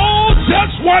 Hold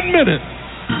just 1 minute.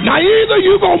 Now, either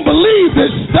you going to believe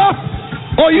this stuff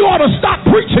or you ought to stop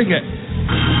preaching it.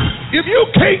 If you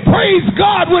can't praise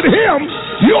God with him,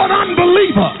 you're an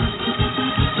unbeliever.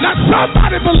 Now,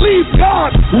 somebody believe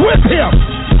God with him.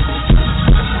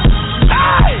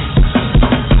 Hey!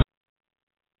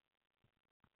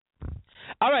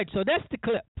 All right, so that's the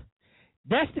clip.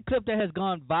 That's the clip that has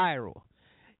gone viral.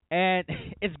 And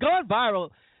it's gone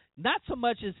viral not so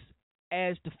much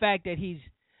as the fact that he's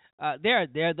there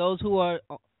are those who are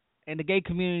in the gay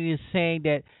community is saying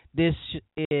that this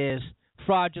is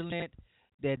fraudulent,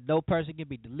 that no person can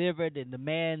be delivered, and the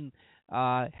man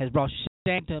has brought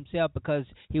shame to himself because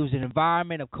he was in an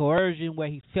environment of coercion where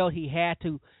he felt he had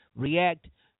to react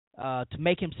to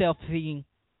make himself feel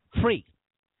free.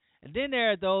 And then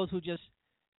there are those who just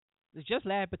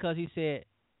laugh because he said,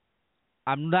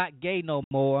 I'm not gay no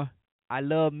more. I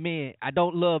love men. I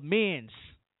don't love men's.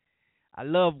 I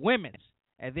love women's.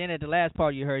 And then at the last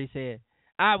part you heard, he said,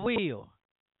 I will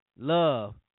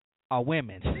love a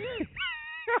women's.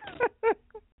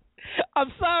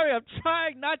 I'm sorry, I'm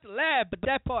trying not to laugh, but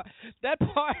that part, I'm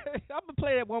gonna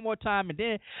play that one more time, and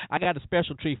then I got a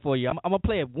special treat for you. I'm gonna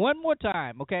play it one more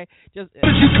time, okay? What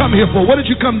did you come here for? What did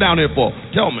you come down here for?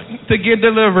 Tell me. To get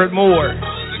delivered more.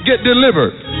 Get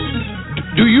delivered.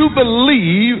 Do you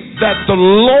believe that the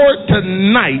Lord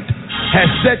tonight has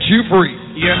set you free?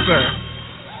 Yes, sir.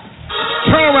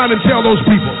 Turn around and tell those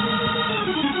people.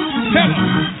 Tell them.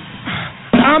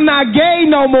 I'm not gay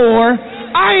no more.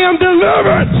 I am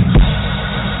delivered.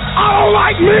 I don't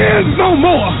like men no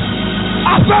more.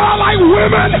 I said I like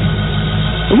women.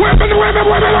 Women.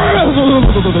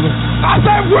 I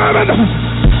said women.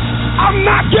 I'm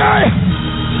not gay.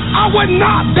 I would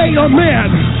not date a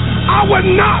man. I would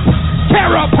not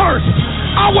carry a purse.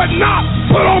 I would not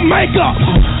put on makeup.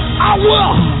 I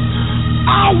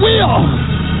will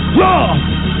love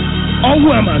a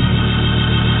woman.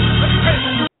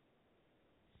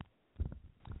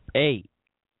 Hey,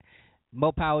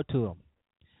 more power to them.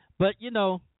 But, you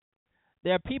know,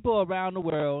 there are people around the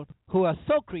world who are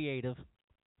so creative.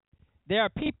 There are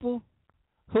people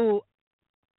who,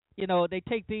 you know, they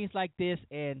take things like this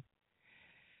and,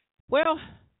 well,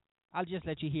 I'll just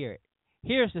let you hear it.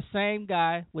 Here's the same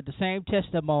guy with the same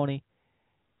testimony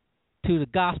to the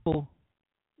gospel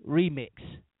remix.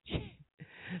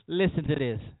 Listen to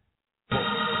this.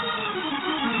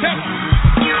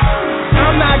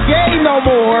 I'm not gay no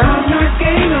more. I'm not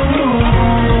gay no more.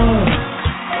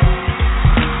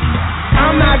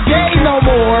 I'm not gay no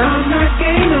more. I'm not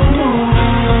gay no more.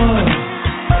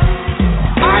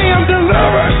 I am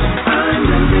delivered. I'm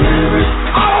delivered.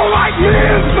 I don't like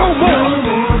men no more.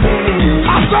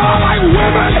 I said I like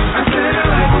women. I said I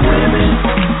like women.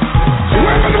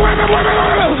 Women.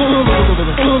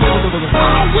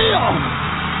 I will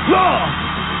love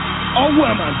a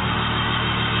woman.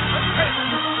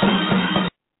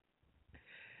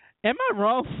 Am I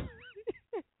wrong?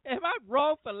 Am I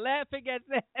wrong for laughing at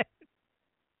that?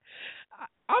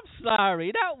 I'm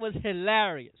sorry. That was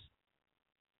hilarious.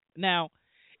 Now,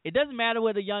 it doesn't matter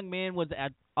whether the young man was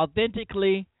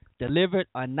authentically delivered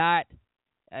or not.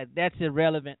 That's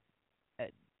irrelevant.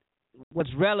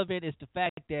 What's relevant is the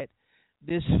fact that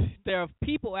there are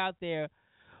people out there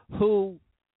who,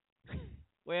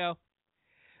 well,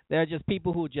 there are just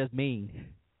people who are just mean.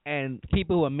 And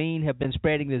people who are mean have been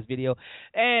spreading this video.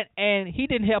 And he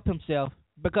didn't help himself.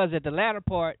 Because at the latter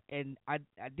part, and I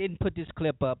didn't put this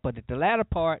clip up, but at the latter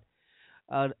part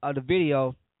of the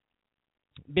video,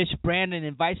 Bishop Brandon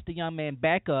invites the young man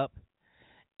back up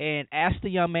and asks the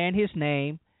young man his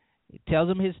name. He tells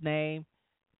him his name,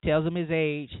 tells him his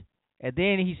age, and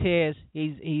then he says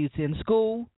he's in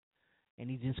school, and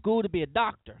he's in school to be a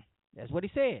doctor. That's what he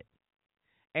said.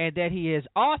 And that he has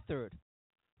authored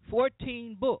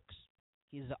 14 books.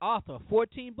 He's the author of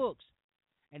 14 books,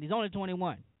 and he's only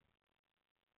 21.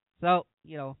 So,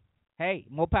 you know, hey,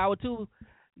 more power to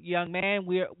young man.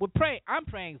 We're praying. I'm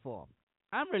praying for him.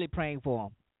 I'm really praying for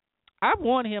him. I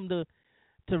want him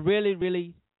to really,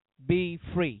 really be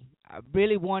free. I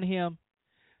really want him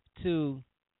to.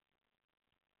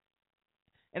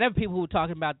 And there are people who are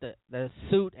talking about the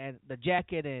suit and the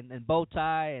jacket and bow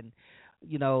tie and,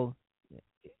 you know,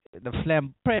 the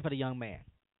phlegm. Pray for the young man.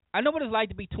 I know what it's like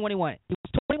to be 21. He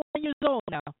was 21 years old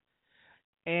now.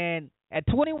 And at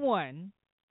 21,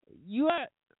 you're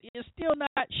still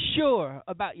not sure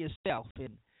about yourself.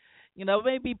 And, you know,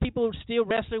 maybe people are still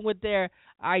wrestling with their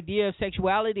idea of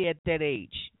sexuality at that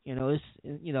age. You know,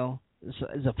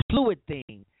 it's a fluid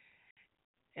thing.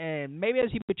 And maybe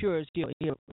as he matures, he'll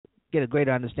get a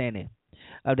greater understanding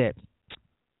of that.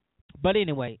 But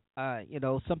anyway, you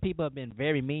know, some people have been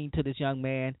very mean to this young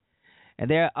man. And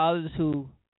there are others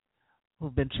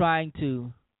who've been trying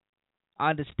to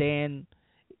understand,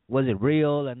 was it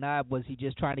real or not? Was he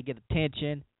just trying to get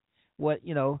attention? What,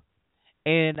 you know,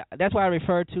 and that's why I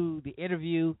refer to the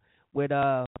interview with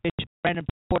Bishop Brandon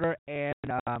Porter and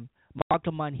Mark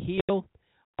Lamont Hill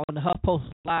on the HuffPost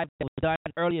Live that was done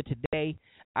earlier today.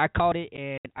 I caught it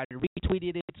and I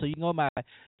retweeted it, so you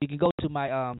can go to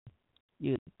my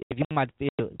if you want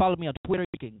follow me on Twitter,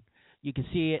 you can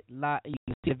see it live, you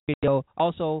can see the video.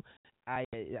 Also, I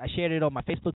shared it on my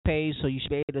Facebook page, so you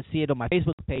should be able to see it on my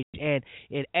Facebook page, and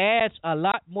it adds a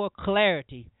lot more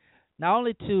clarity, not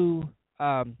only to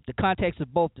the context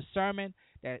of both the sermon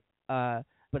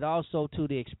but also to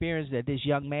the experience that this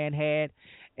young man had,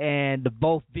 and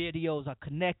both videos are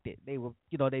connected.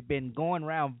 They've been going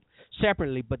around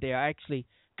separately, but they are actually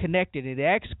connected. It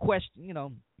begs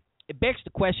the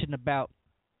question about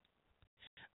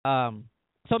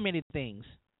so many things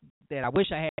that I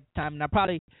wish I had time, and I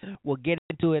probably will get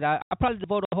into it. I'll probably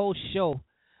devote a whole show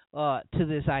to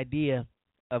this idea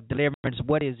of deliverance.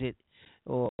 What is it,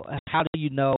 or how do you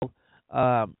know?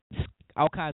 All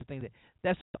kinds of things.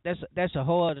 That's a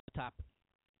whole other topic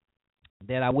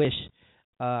that I wish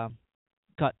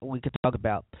we could talk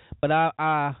about. But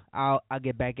I'll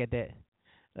get back at that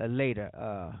later.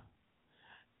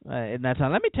 In that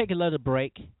time, let me take a little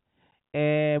break.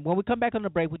 And when we come back on the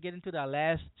break, we get into our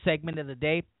last segment of the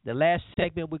day. The last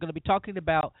segment, we're going to be talking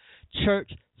about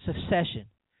church succession,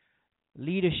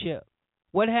 leadership.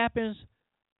 What happens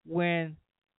when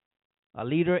a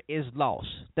leader is lost?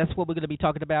 That's what we're going to be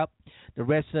talking about the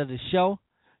rest of the show.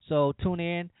 So tune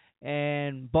in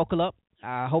and buckle up.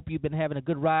 I hope you've been having a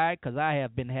good ride, because I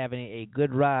have been having a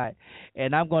good ride.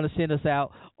 And I'm going to send us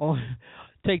out on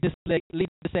lead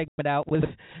the segment out with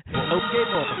Okay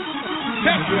Lord.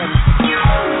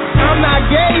 I'm not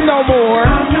gay no more.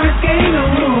 I'm not gay no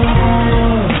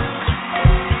more.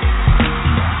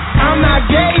 I'm not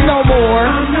gay no more.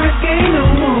 I'm not gay no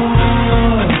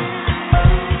more.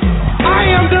 I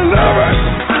am delivered.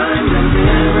 I'm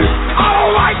delivered. I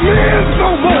don't like men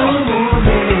no more.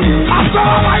 I said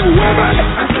I like women.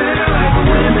 I said I like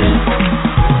women.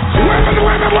 Women.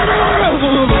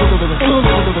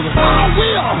 I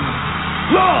will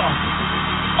love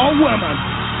a woman.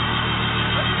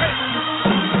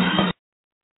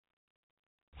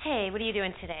 Hey, what are you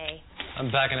doing today?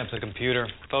 I'm backing up the computer.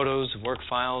 Photos, work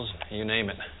files, you name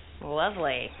it.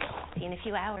 Lovely. See you in a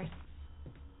few hours.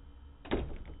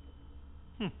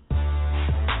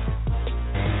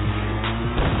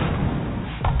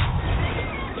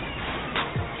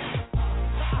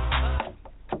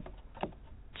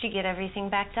 Did you get everything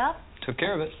backed up? Took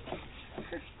care of it.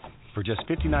 For just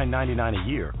 $59.99 a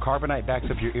year, Carbonite backs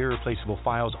up your irreplaceable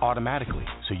files automatically,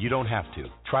 so you don't have to.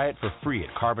 Try it for free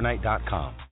at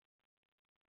Carbonite.com.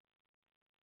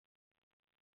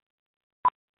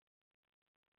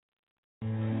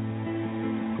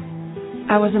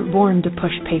 I wasn't born to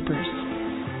push papers.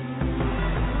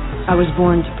 I was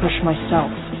born to push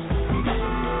myself.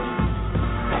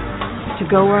 To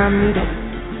go where I'm needed.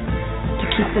 To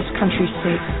keep this country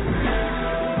safe.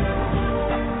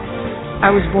 I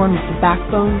was born with the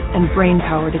backbone and brain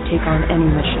power to take on any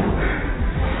mission.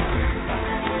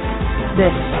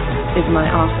 This is my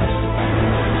office.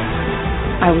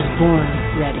 I was born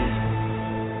ready.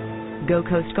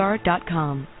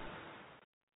 GoCoastGuard.com.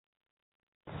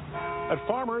 At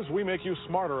Farmers, we make you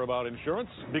smarter about insurance,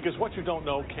 because what you don't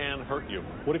know can hurt you.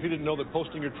 What if you didn't know that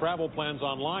posting your travel plans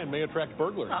online may attract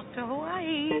burglars? Off to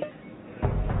Hawaii.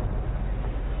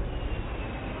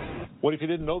 What if you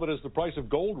didn't know that as the price of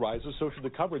gold rises, so should the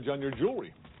coverage on your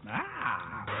jewelry?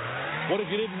 What if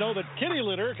you didn't know that kitty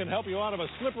litter can help you out of a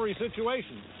slippery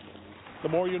situation? The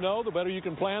more you know, the better you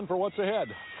can plan for what's ahead.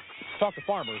 Talk to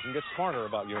Farmers and get smarter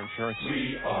about your insurance.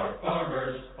 We are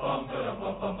Farmers. Bum, ba-dum,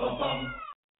 bum, bum, bum, bum.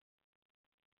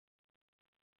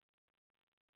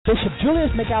 Bishop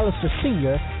Julius McAllister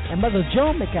Sr. and Mother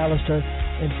Joan McAllister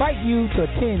invite you to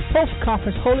attend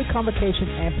post-conference Holy Convocation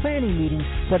and planning meeting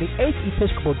for the 8th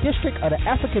Episcopal District of the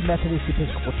African Methodist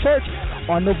Episcopal Church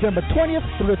on November 20th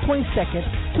through the 22nd,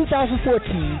 2014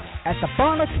 at the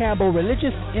Bonner Campbell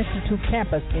Religious Institute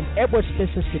campus in Edwards,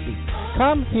 Mississippi.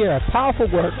 Come hear a powerful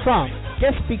word from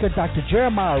guest speaker Dr.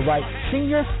 Jeremiah Wright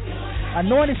Sr.,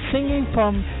 anointed singing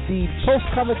from the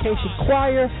post-convocation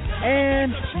choir,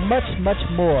 and much, much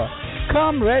more.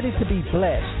 Come ready to be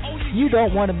blessed. You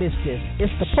don't want to miss this.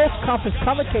 It's the post-conference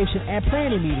convocation and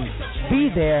planning meeting. Be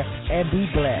there and be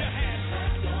blessed.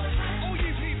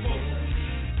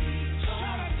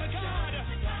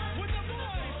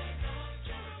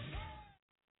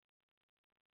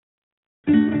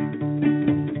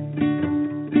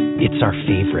 It's our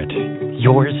favorite,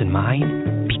 yours and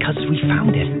mine, because we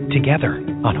found it together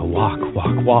on a walk,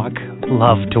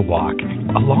 love to walk,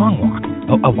 a long walk,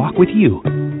 a walk with you,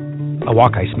 a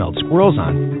walk I smelled squirrels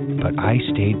on, but I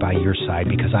stayed by your side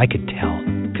because I could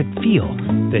feel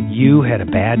that you had a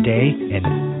bad day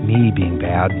and me being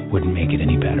bad wouldn't make it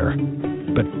any better.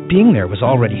 But being there was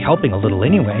already helping a little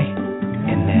anyway.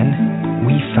 And then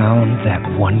we found that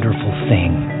wonderful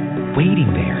thing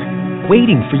waiting there,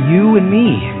 waiting for you and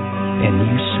me. And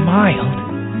you smiled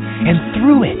and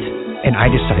threw it. And I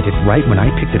decided right when I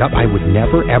picked it up I would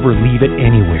never ever leave it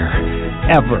anywhere.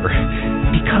 Ever.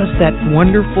 Because that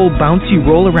wonderful bouncy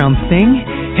roll around thing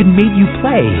had made you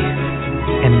play.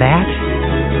 And that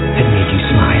had made you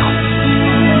smile.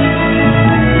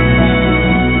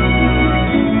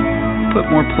 Put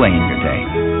more play in your day.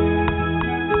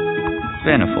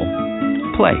 Beneful.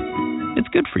 Play. It's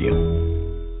good for you.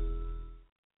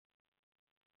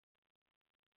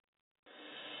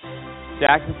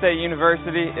 Jackson State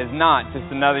University is not just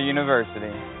another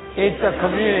university. It's a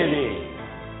community.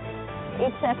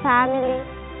 It's a family.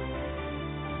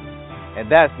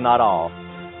 And that's not all.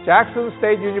 Jackson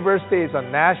State University is a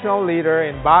national leader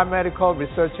in biomedical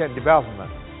research and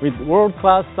development, with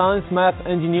world-class science, math,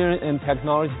 engineering, and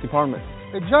technology departments.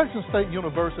 At Jackson State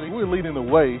University, we're leading the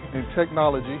way in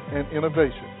technology and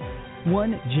innovation.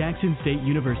 One Jackson State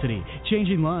University,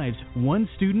 changing lives one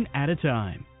student at a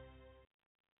time.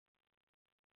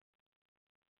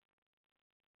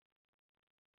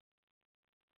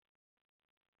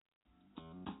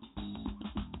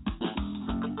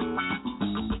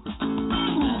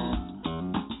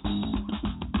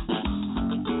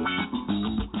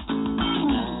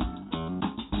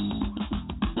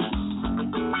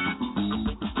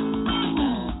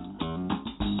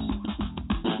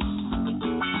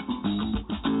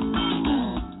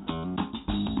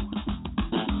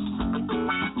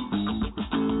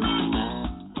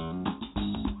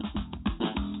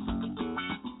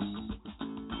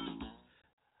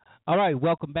 All right,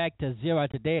 welcome back to Zera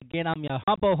Today. Again, I'm your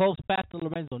humble host, Pastor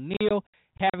Lorenzo Neal,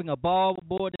 having a ball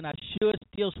more than I should,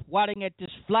 still swatting at this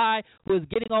fly who is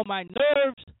getting on my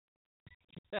nerves.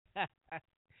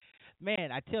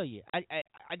 Man, I tell you, I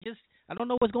don't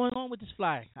know what's going on with this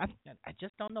fly. I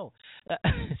just don't know.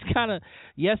 It's kind of,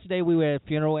 yesterday we were at a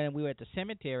funeral and we were at the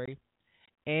cemetery,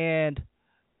 and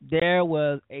there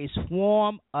was a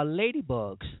swarm of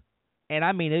ladybugs. And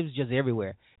I mean, it was just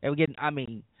everywhere. They were getting,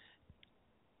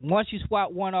 once you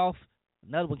swat one off,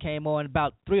 another one came on.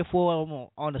 About 3 or 4 of them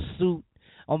on the suit,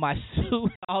 on my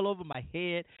suit, all over my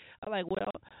head. I'm like, well,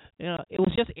 it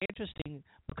was just interesting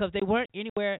because they weren't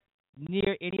anywhere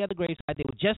near any other gravesite. They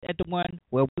were just at the one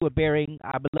where we were burying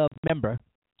our beloved member.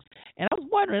 And I was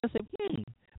wondering, I said,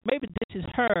 maybe this is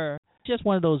her. Just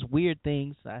one of those weird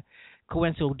things,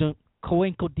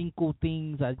 coincidental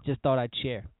things I just thought I'd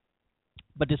share.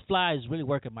 But this fly is really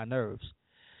working my nerves.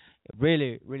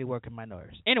 Really, really working my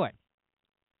nerves. Anyway,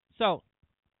 so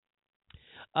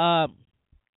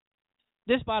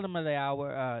this bottom of the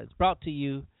hour is brought to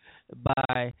you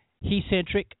by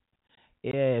He-Centric.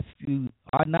 If you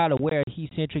are not aware of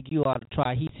He-Centric, you ought to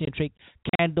try He-Centric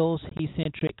candles,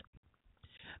 He-Centric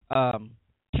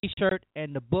T-shirt,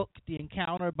 and the book, The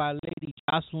Encounter by Lady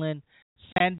Jocelyn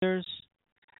Sanders.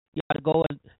 You ought to go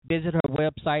and visit her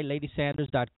website,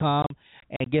 ladysanders.com,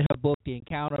 and get her book, The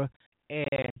Encounter.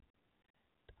 And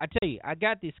I tell you, I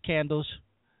got these candles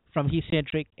from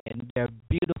He-Centric, and they're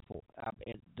beautiful.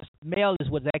 And the smell is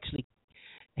what actually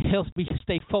helps me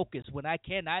stay focused. When I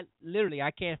can't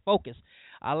focus.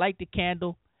 I like the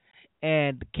candle,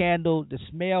 and the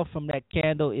smell from that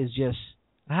candle is just,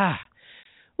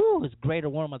 it's great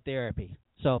aromatherapy.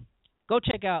 So go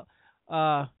check out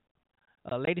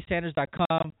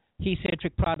ladysanders.com,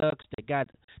 He-Centric products. They got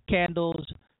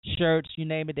candles, shirts, you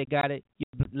name it, they got it.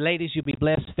 Ladies, you'll be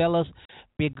blessed. Fellas,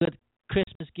 be a good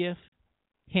Christmas gift.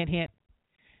 Hint, hint.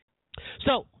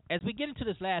 So, as we get into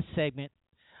this last segment,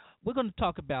 we're going to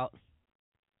talk about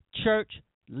church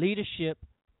leadership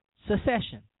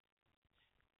succession.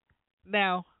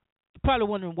 Now, you're probably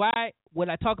wondering, why would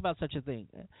I talk about such a thing?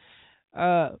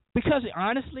 Because,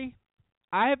 honestly,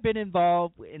 I have been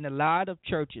involved in a lot of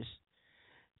churches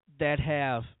that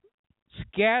have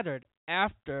scattered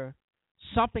after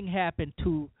something happened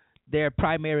to their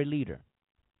primary leader.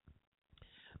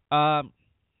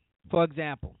 For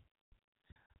example,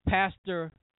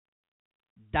 pastor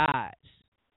dies,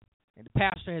 and the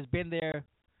pastor has been there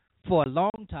for a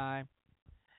long time,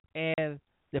 and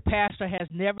the pastor has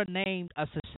never named a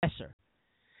successor.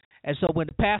 And so when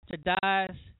the pastor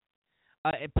dies,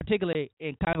 particularly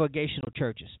in congregational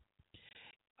churches,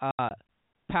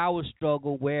 power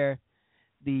struggle where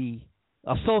the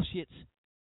associates,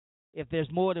 if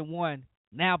there's more than one,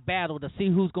 now battle to see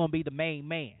who's going to be the main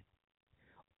man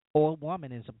or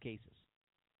woman in some cases.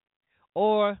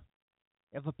 Or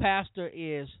if a pastor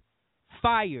is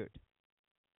fired,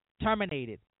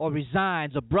 terminated, or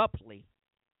resigns abruptly,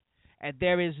 and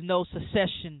there is no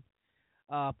succession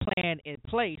plan in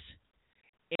place,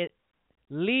 it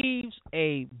leaves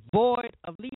a void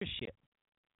of leadership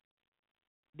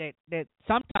that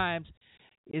sometimes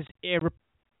is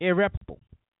irreparable.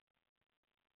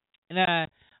 And I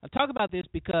talk about this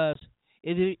because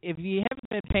if you haven't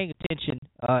been paying attention,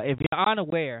 if you're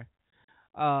unaware,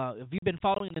 if you've been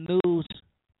following the news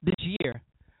this year,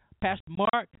 Pastor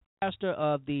Mark, pastor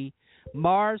of the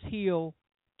Mars Hill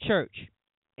Church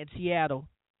in Seattle,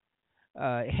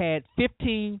 had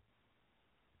 15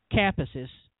 campuses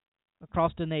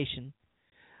across the nation,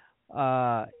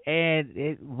 and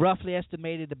it roughly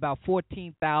estimated about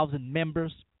 14,000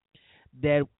 members.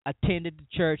 that attended the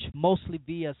church mostly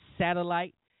via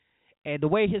satellite. And the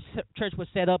way his church was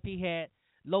set up, he had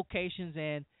locations,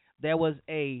 and there was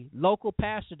a local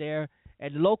pastor there,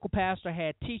 and the local pastor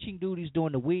had teaching duties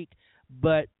during the week,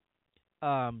 but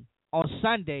on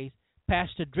Sundays,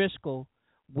 Pastor Driscoll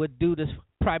would do this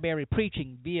primary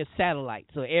preaching via satellite.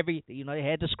 So they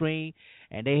had the screen,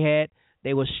 and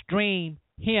they would stream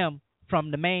him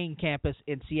from the main campus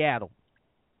in Seattle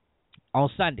on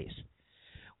Sundays.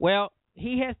 Well,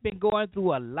 he has been going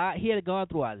through a lot. He had gone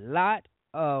through a lot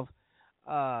of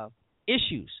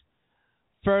issues.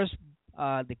 First,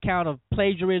 the count of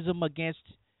plagiarism against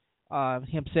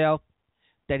himself,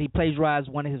 that he plagiarized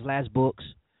one of his last books.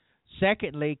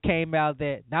 Secondly, came out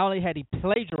that not only had he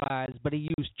plagiarized, but he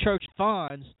used church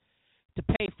funds to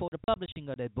pay for the publishing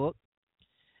of that book,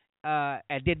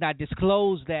 and did not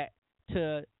disclose that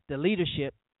to the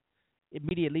leadership,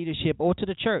 immediate leadership, or to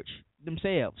the church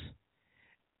themselves.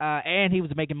 And he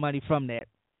was making money from that.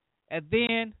 And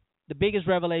then the biggest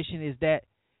revelation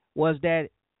was that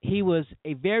he was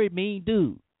a very mean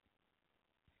dude,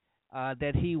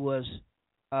 that he was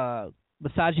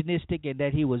misogynistic, and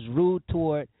that he was rude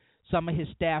toward some of his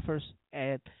staffers,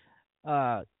 and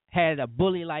had a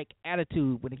bully-like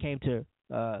attitude when it came to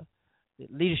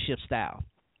leadership style.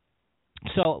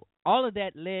 So all of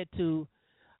that led to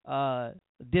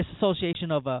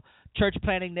disassociation of a church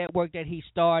planning network that he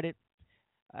started,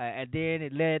 and then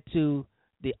it led to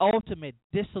the ultimate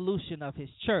dissolution of his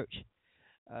church,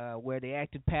 where the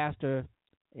acting pastor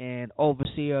and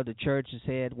overseer of the church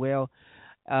said, well,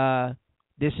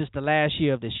 this is the last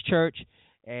year of this church,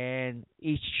 and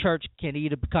each church can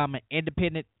either become an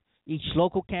independent, each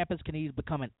local campus can either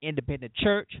become an independent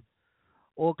church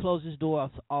or close its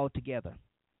doors altogether.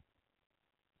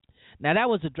 Now, that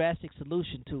was a drastic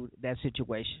solution to that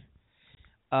situation.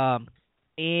 And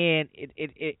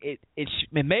it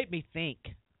made me think,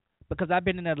 because I've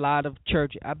been in a lot of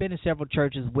churches. I've been in several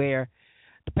churches where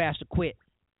the pastor quit,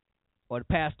 or the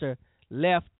pastor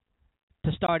left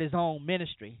to start his own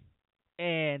ministry,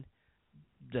 and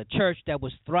the church that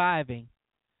was thriving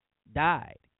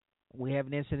died. We have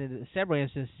several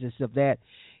instances of that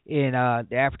in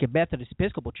the African Methodist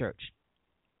Episcopal Church,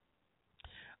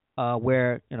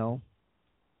 where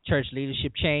church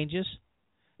leadership changes.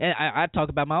 And I talk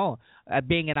about my own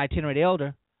being an itinerant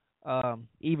elder.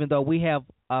 Even though we have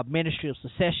a ministry of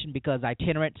succession, because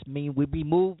itinerants mean we be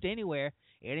moved anywhere,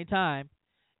 anytime,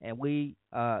 and we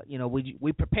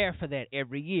prepare for that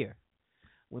every year.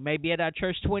 We may be at our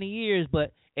church 20 years,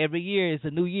 but every year is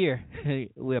a new year.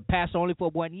 We're pastor only for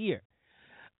 1 year.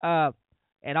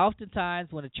 And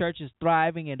oftentimes when a church is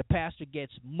thriving and the pastor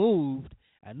gets moved,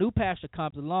 a new pastor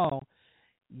comes along,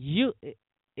 it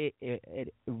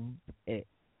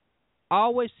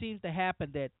always seems to happen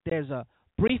that there's a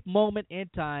brief moment in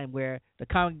time where the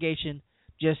congregation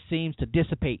just seems to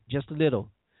dissipate just a little,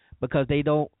 because they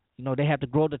don't, they have to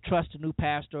grow to trust a new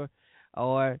pastor,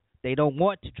 or they don't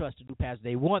want to trust a new pastor.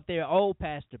 They want their old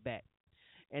pastor back.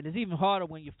 And it's even harder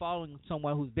when you're following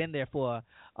someone who's been there for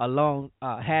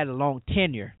had a long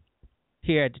tenure.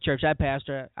 Here at the church I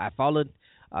pastor, I followed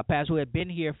a pastor who had been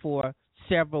here for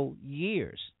several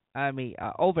years.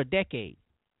 Over a decade.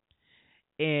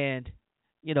 And,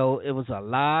 it was a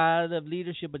lot of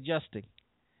leadership adjusting,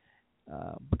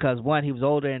 because, one, he was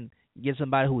older, and you get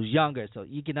somebody who was younger, so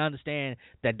you can understand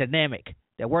the dynamic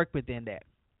that worked within that.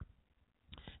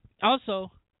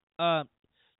 Also,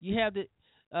 you have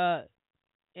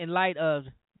in light of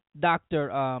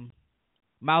Dr.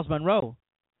 Myles Munroe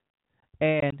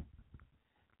and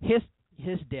his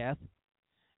death,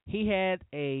 he had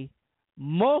a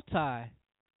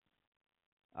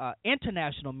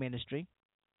international ministry,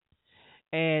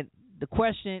 and the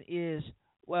question is,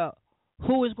 well,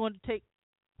 who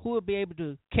will be able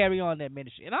to carry on that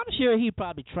ministry? And I'm sure he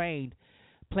probably trained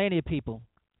plenty of people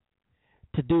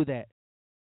to do that.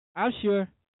 I'm sure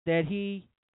that he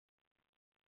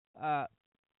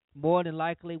more than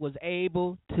likely was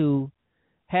able to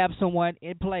have someone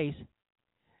in place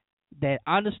that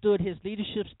understood his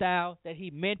leadership style, that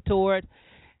he mentored,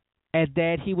 and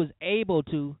that he was able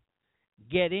to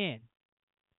get in.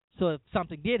 So if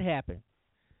something did happen.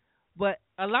 But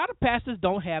a lot of pastors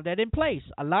don't have that in place.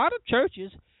 A lot of churches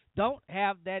don't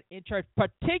have that in church,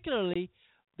 particularly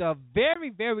the very,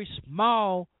 very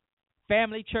small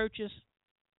family churches,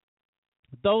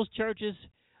 those churches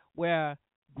where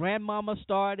grandmama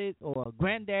started or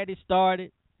granddaddy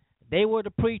started. They were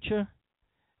the preacher,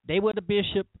 they were the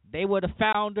bishop, they were the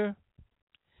founder,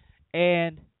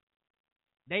 and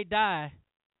they die.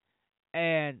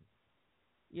 And,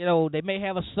 they may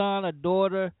have a son or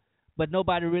daughter, but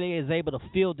nobody really is able to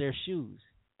fill their shoes.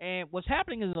 And what's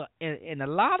happening is in a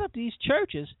lot of these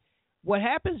churches, what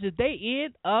happens is they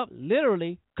end up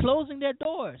literally closing their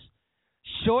doors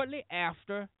shortly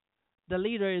after the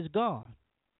leader is gone.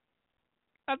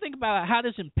 Now think about how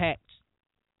this impacts.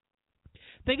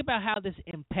 Think about how this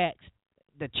impacts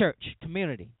the church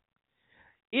community.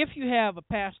 If you have a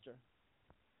pastor,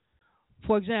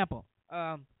 for example,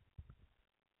 I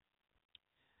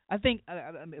think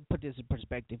let me put this in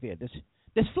perspective here.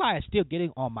 This fly is still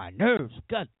getting on my nerves.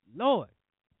 Good Lord.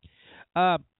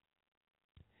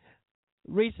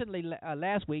 Recently,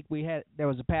 last week, there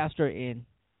was a pastor in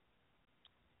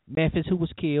Memphis who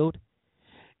was killed,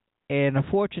 and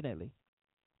unfortunately,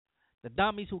 the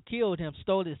dummies who killed him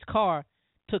stole his car,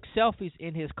 took selfies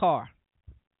in his car,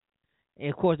 and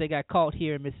of course, they got caught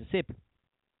here in Mississippi.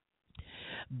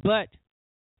 But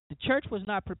the church was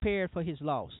not prepared for his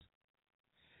loss.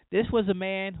 This was a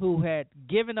man who had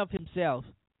given up himself,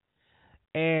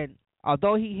 and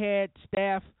although he had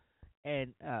staff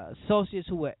and associates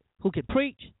who could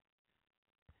preach,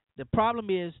 the problem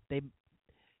is they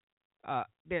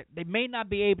may not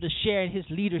be able to share in his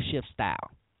leadership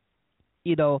style.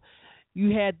 You know,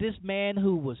 you had this man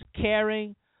who was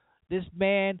caring, this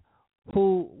man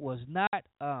who was not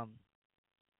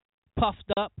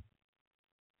puffed up,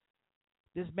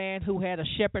 this man who had a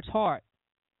shepherd's heart.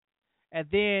 And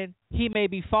then he may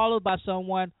be followed by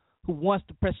someone who wants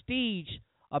the prestige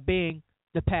of being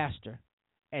the pastor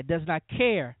and does not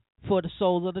care for the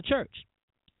souls of the church.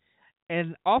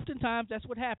 And oftentimes that's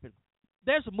what happens.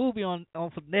 There's a movie on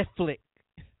Netflix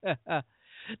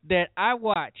that I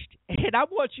watched, and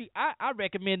I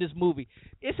recommend this movie.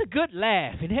 It's a good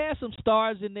laugh. It has some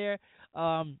stars in there.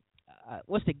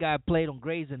 What's the guy who played on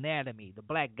Grey's Anatomy? The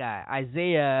black guy,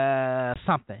 Isaiah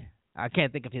something. I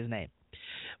can't think of his name.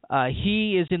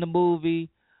 He is in the movie.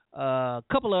 A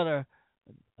couple other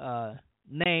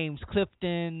names,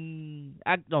 Clifton.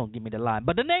 Don't give me the line,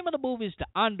 but the name of the movie is The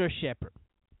Under Shepherd.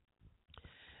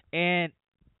 And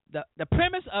the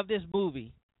premise of this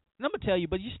movie, and I'm gonna tell you,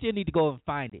 but you still need to go and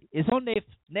find it. It's on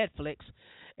Netflix,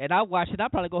 and I watched it. I'll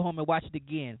probably go home and watch it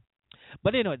again.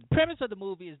 But anyway, the premise of the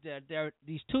movie is that there are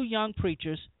these two young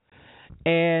preachers,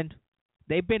 and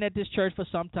they've been at this church for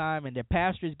some time, and their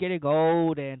pastor is getting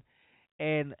old, and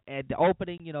at the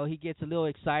opening, you know, he gets a little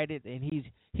excited, and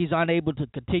he's unable to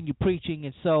continue preaching,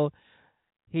 and so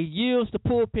he yields the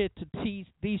pulpit to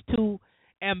these two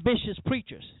ambitious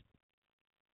preachers.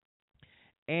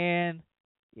 And,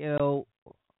 you know,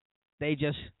 they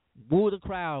just woo the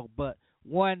crowd, but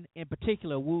one in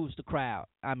particular woos the crowd.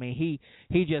 I mean,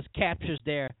 he just captures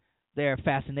their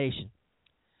fascination.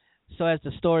 So as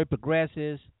the story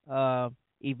progresses,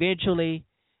 eventually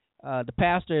the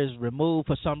pastor is removed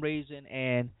for some reason,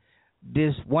 and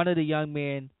this one of the young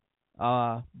men,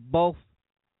 both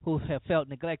who have felt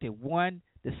neglected, one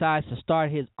decides to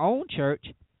start his own church,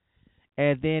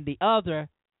 and then the other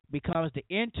becomes the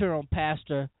interim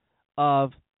pastor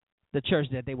of the church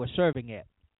that they were serving at.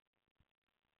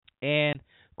 And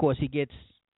of course, he gets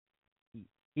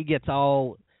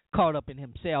all caught up in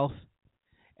himself,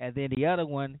 and then the other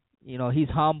one, you know, he's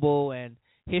humble, and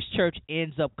his church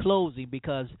ends up closing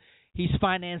because he's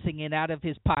financing it out of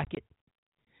his pocket,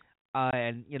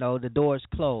 and you know the doors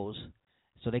close.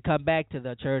 So they come back to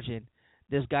the church, and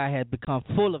this guy has become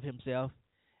full of himself,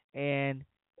 and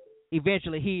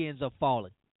eventually he ends up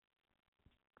falling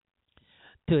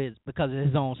because of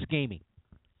his own scheming.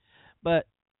 But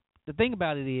the thing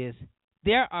about it is,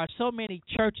 there are so many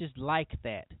churches like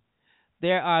that.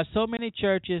 There are so many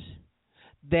churches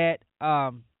that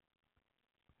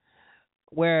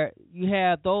where you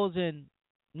have those in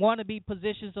wannabe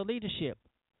positions of leadership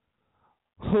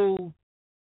who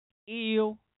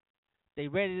ill, they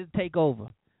ready to take over.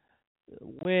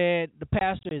 When the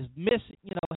pastor is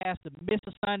has to miss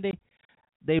a Sunday,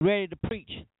 they ready to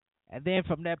preach. And then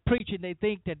from that preaching, they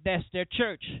think that that's their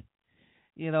church.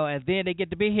 You know, and then they get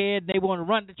the big head and they want to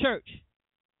run the church.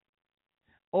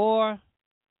 Or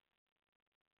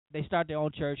they start their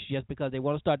own church just because they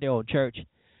want to start their own church,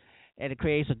 and it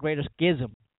creates a greater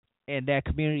schism in that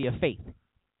community of faith.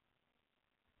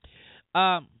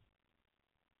 So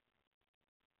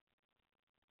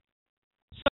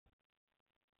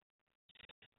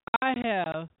I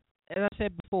have, as I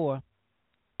said before,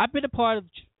 I've been a part of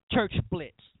church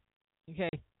splits. Okay,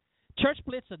 church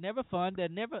splits are never fun. They're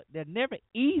never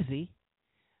easy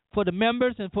for the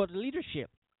members and for the leadership.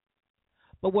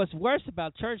 But what's worse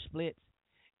about church splits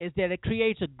is that it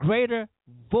creates a greater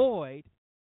void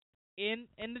in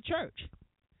the church.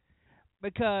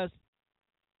 Because,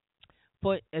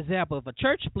 for example, if a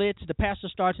church splits, the pastor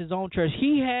starts his own church,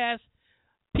 he has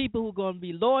people who are going to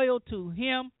be loyal to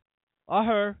him or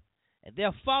her, and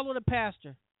they'll follow the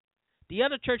pastor. The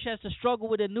other church has to struggle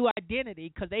with a new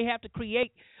identity because they have to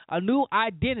create a new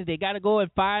identity. They got to go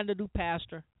and find a new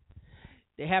pastor.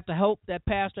 They have to hope that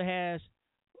pastor has,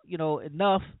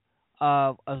 enough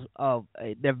of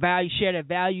their value,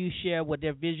 share what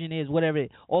their vision is, whatever it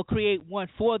is, or create one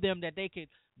for them that they can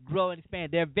grow and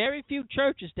expand. There are very few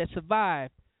churches that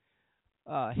survive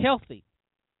healthy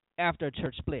after a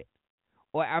church split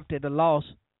or after the loss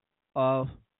of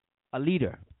a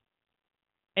leader.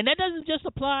 And that doesn't just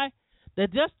apply.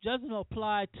 That just doesn't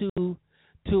apply to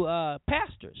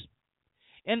pastors.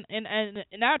 And in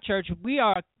our church,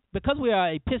 because we are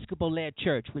an Episcopal-led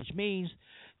church, which means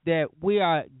that we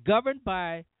are governed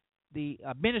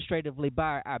administratively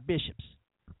by our bishops.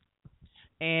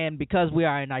 And because we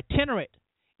are an itinerant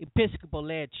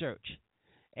Episcopal-led church,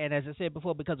 and as I said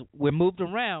before, because we're moved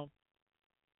around,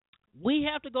 we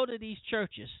have to go to these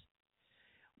churches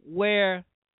where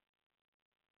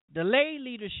the lay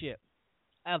leadership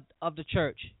of the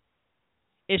church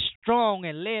is strong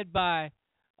and led by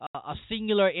a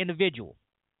singular individual.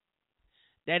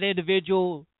 That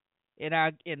individual, in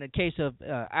the case of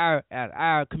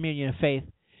our communion of faith,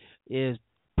 is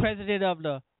president of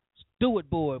the steward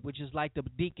board, which is like the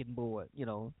deacon board.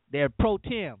 They're pro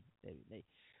tem.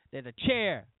 They're the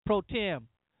chair pro tem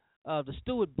of the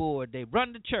steward board. They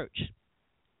run the church.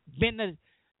 Been the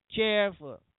chair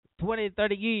for 20,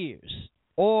 30 years.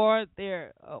 Or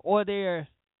they're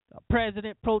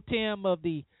president pro tem of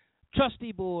the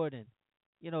trustee board, and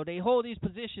they hold these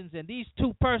positions, and these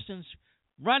two persons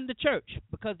run the church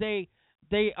because they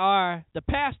are the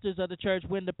pastors of the church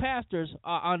when the pastors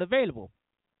are unavailable.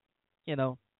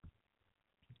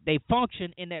 They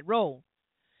function in that role,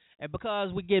 and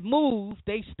because we get moved,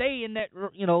 they stay in that.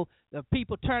 The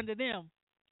people turn to them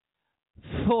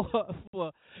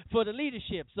for the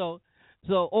leadership. So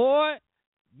or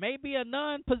maybe a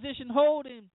non-position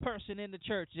holding person in the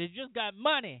church. They just got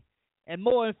money and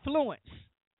more influence.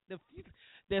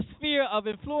 The sphere of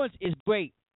influence is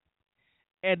great.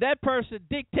 And that person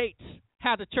dictates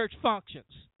how the church functions,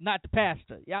 not the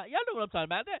pastor. Y'all know what I'm talking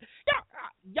about.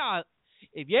 Y'all,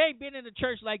 if you ain't been in a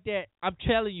church like that, I'm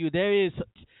telling you,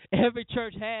 every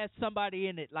church has somebody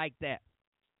in it like that.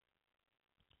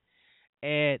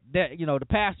 And the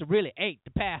pastor really ain't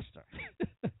the pastor.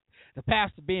 The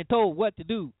pastor being told what to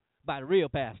do by the real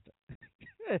pastor.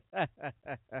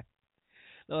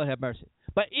 Lord have mercy.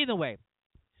 But either way,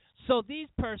 so these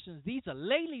persons, these are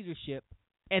lay leadership,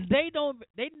 and they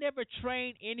never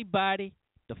train anybody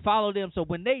to follow them. So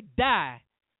when they die,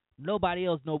 nobody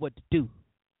else know what to do.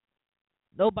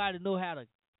 Nobody know how to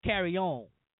carry on.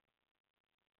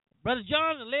 Brother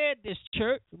Johnson led this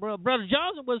church. Brother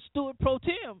Johnson was steward pro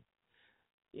tem.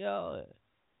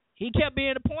 He kept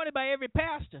being appointed by every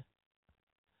pastor.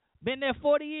 Been there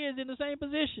 40 years in the same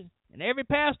position. And every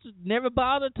pastor never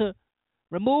bothered to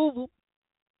remove him.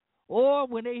 Or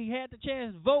when they had the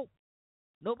chance to vote,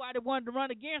 nobody wanted to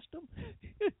run against him.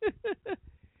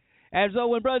 And so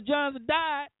when Brother Johnson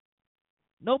died,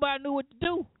 nobody knew what to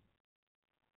do.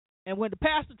 And when the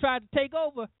pastor tried to take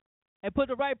over and put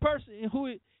the right person in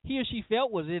who he or she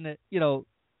felt was in it,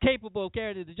 capable of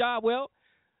carrying the job, well,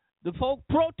 the folk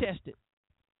protested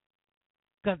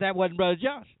because that wasn't Brother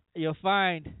Johnson. You'll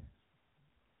find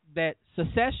that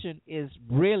secession is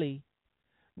really,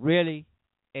 really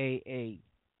a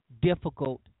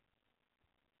difficult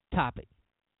topic.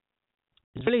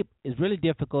 It's really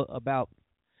difficult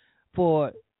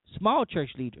for small church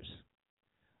leaders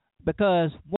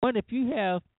because one, if you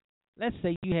have, let's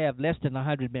say you have less than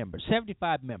 100 members,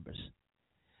 75 members,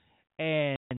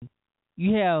 and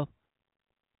you have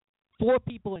 4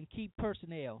 people in key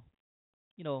personnel,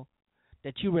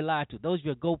 that you rely to. Those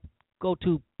are your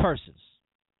go-to persons.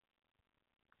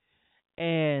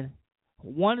 And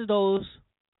one of those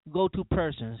go-to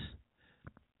persons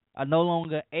are no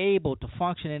longer able to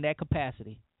function in that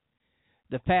capacity.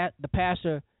 The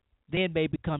pastor then may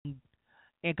become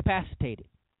incapacitated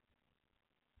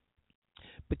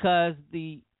because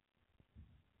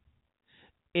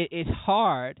it's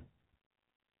hard.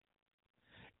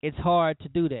 It's hard to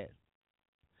do that.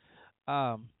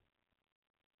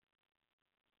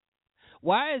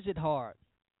 Why is it hard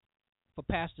for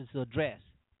pastors to address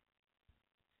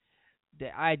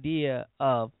the idea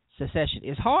of secession?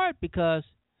 It's hard because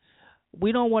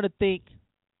we don't want to think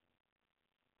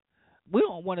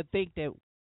that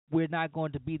we're not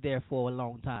going to be there for a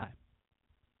long time.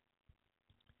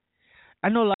 I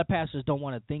know a lot of pastors don't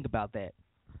want to think about that.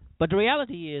 But the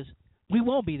reality is we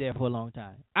won't be there for a long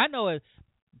time. I know it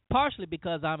partially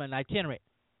because I'm an itinerant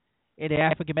in the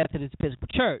African Methodist Episcopal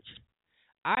Church.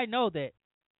 I know that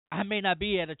I may not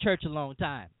be at a church a long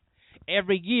time.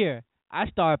 Every year I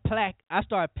start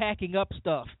packing up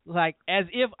stuff like as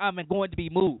if I'm going to be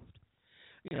moved.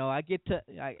 I get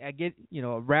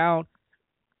around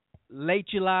late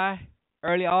July,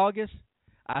 early August,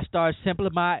 I start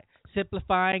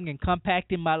simplifying and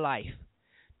compacting my life,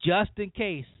 just in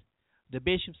case the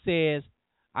bishop says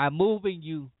I'm moving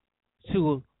you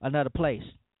to another place.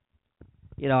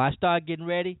 I start getting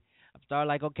ready. I start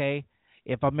like, okay,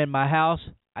 if I'm in my house,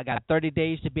 I got 30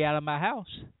 days to be out of my house.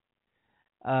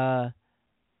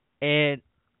 And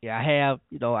I have,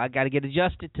 I got to get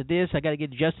adjusted to this. I got to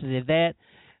get adjusted to that.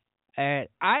 And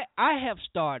I have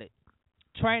started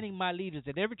training my leaders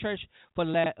at every church for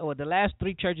the last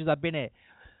 3 churches I've been at.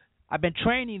 I've been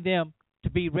training them to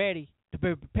be ready, to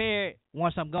be prepared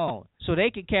once I'm gone, so they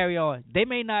can carry on. They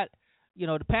may not,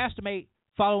 the pastor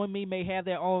following me may have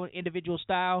their own individual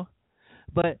style,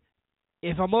 but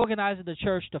if I'm organizing the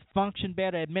church to function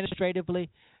better administratively,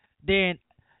 then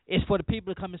it's for the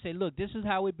people to come and say, look, this is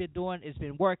how we've been doing. It's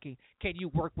been working. Can you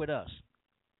work with us?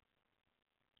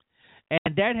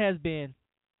 And that has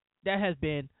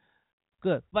been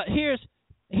good. But here's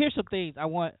some things I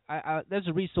want. There's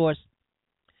a resource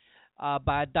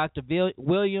by Dr.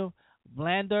 William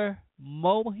Blander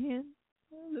Mohin,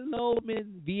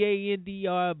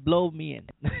 Vandr Blomin.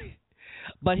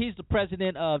 But he's the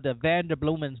president of the Vander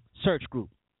Blumen Search Group,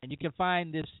 and you can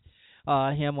find him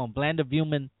on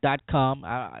blandervuman.com.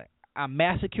 I'm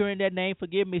massacring that name.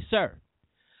 Forgive me, sir.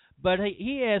 But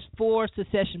he has 4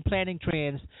 succession planning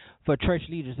trends for church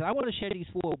leaders, and I want to share these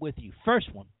 4 with you.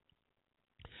 First one.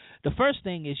 The first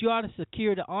thing is you ought to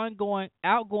secure the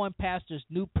outgoing pastor's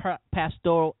new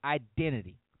pastoral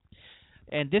identity.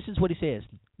 And this is what he says.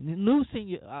 New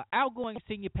outgoing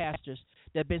senior pastors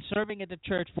that have been serving at the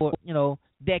church for,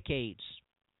 decades.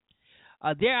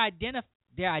 Their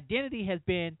identity has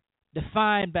been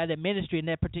defined by the ministry in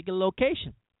that particular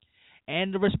location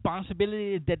and the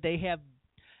responsibility that they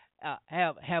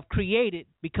have created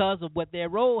because of what their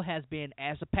role has been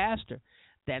as a pastor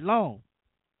that long.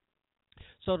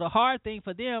 So the hard thing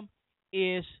for them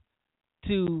is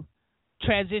to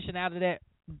transition out of that,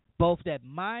 both that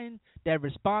mind, that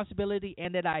responsibility,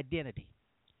 and that identity.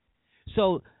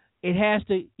 So it has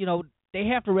to, they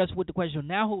have to wrestle with the question,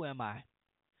 now who am I?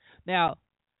 Now,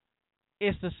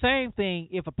 it's the same thing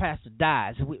if a pastor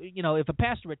dies. If a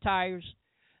pastor retires,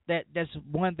 that's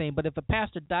one thing. But if a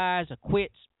pastor dies or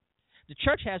quits, the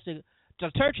church has to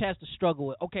struggle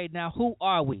with, okay, now who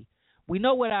are we? We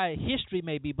know what our history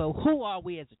may be, but who are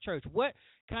we as a church? What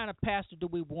kind of pastor do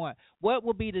we want? What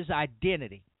will be this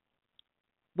identity?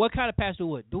 What kind of pastor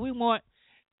do we want?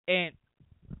 And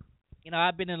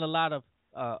I've been in a lot of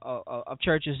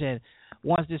churches, and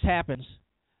once this happens,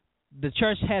 the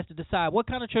church has to decide what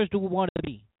kind of church do we want to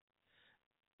be.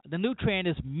 The new trend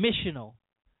is missional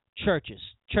churches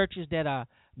that are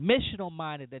missional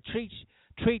minded, that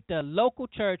treat the local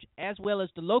church as well as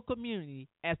the local community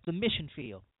as the mission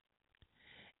field.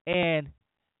 And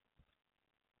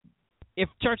if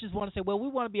churches want to say, well, we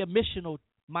want to be a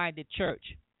missional-minded church,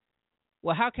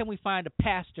 well, how can we find a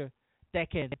pastor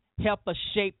that can help us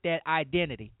shape that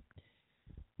identity?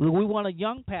 Do we want a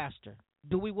young pastor?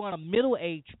 Do we want a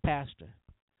middle-aged pastor?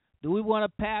 Do we want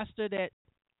a pastor that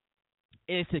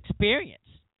is experienced?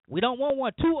 We don't want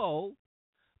one too old,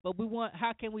 but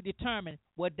how can we determine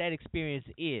what that experience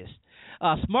is?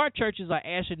 Smart churches are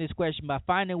answering this question by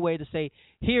finding a way to say,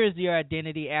 here is your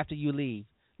identity after you leave.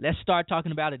 Let's start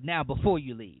talking about it now before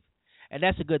you leave. And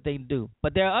that's a good thing to do.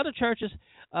 But there are other churches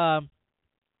that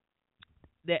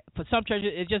for some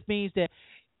churches it just means that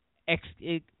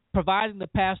providing the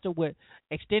pastor with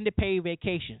extended paid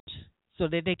vacations so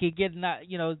that they can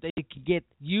get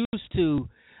used to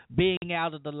being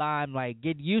out of the limelight,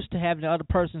 get used to having other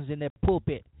persons in their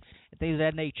pulpit, and things of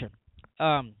that nature.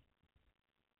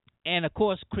 And, of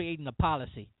course, creating a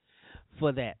policy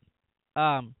for that.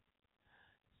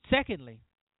 Secondly,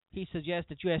 he suggests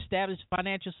that you establish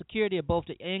financial security of both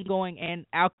the incoming and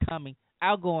outgoing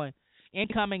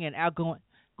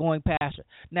pastor.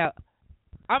 Now,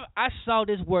 I saw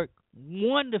this work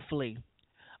wonderfully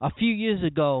a few years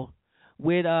ago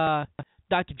with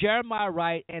Dr. Jeremiah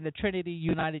Wright and the Trinity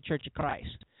United Church of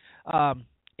Christ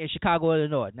in Chicago,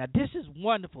 Illinois. Now, this is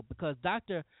wonderful because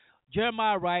Dr.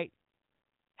 Jeremiah Wright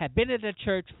had been in the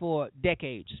church for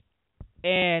decades,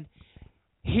 and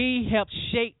he helped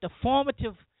shape the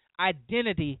formative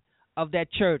identity of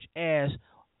that church as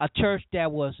a church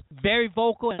that was very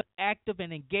vocal and active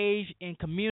and engaged in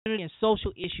community and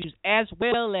social issues, as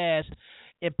well as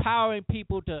empowering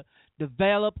people to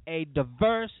develop a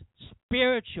diverse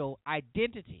spiritual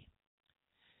identity.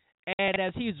 And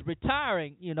as he's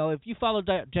retiring, if you follow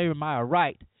Jeremiah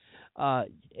Wright,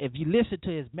 if you listen to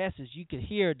his message, you could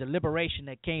hear the liberation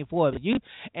that came forth.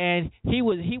 And he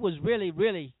was really,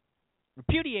 really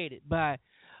repudiated by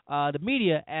the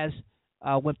media as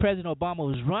when President Obama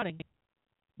was running,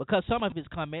 because some of his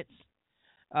comments,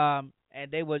 and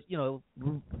they were,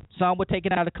 some were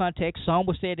taken out of context, some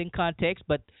were said in context,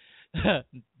 but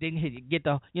didn't get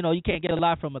you can't get a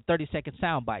lot from a 30-second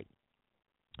soundbite.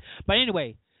 But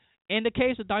anyway, in the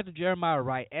case of Dr. Jeremiah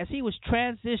Wright, as he was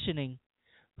transitioning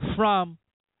from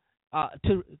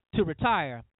to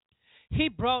retire, he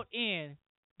brought in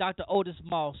Dr. Otis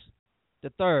Moss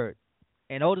III,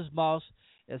 and Otis Moss,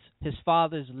 is his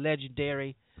father's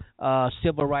legendary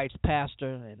civil rights pastor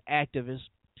and activist,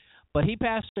 but he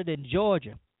pastored in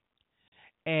Georgia,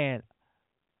 and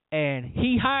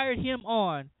he hired him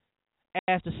on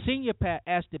as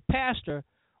the pastor,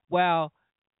 while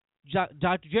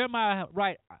Dr. Jeremiah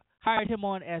Wright hired him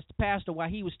on as the pastor while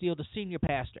he was still the senior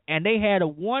pastor, and they had a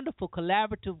wonderful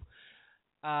collaborative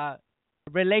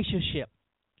relationship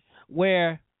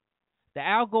where the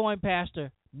outgoing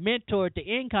pastor mentored the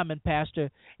incoming pastor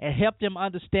and helped him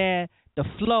understand the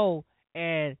flow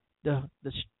and the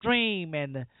stream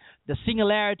and the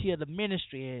singularity of the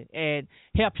ministry, and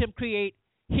helped him create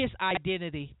his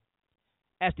identity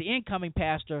as the incoming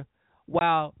pastor,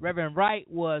 while Reverend Wright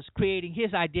was creating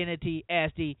his identity as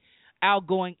the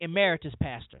outgoing emeritus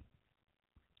pastor.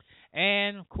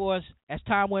 And of course, as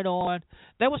time went on,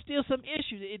 there were still some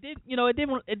issues. It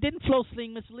didn't flow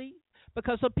seamlessly,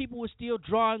 because some people were still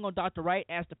drawing on Dr. Wright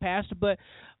as the pastor, but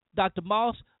Dr.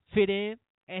 Moss fit in,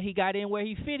 and he got in where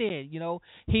he fit in.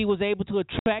 He was able to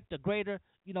attract a greater,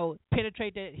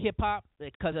 penetrate that hip-hop,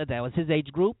 because that was his age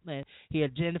group, and he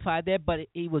identified that, but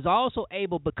he was also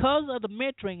able, because of the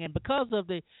mentoring and because of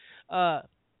the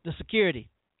security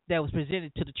that was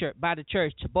presented to the church, by the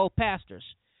church, to both pastors,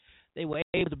 they were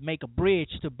able to make a bridge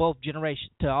to both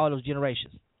generations, to all those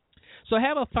generations. So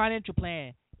have a financial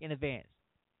plan in advance.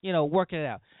 Working it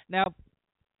out. Now,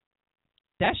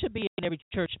 that should be in every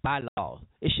church bylaw.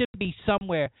 It should be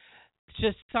somewhere.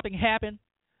 Just something happened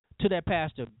to that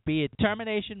pastor, be it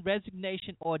termination,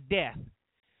 resignation, or death.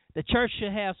 The church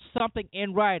should have something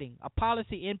in writing, a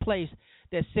policy in place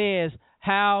that says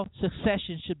how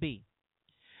succession should be,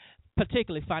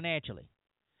 particularly financially.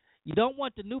 You don't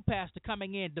want the new pastor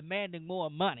coming in demanding more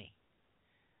money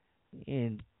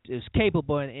and is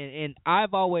capable. And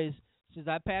I've always, since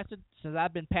I've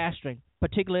been pastoring,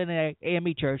 particularly in the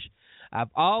AME church, I've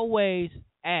always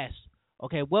asked,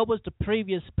 okay, what was the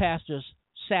previous pastor's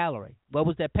salary? What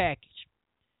was that package?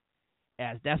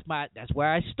 That's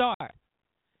where I start.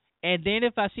 And then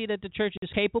if I see that the church is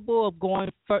capable of going,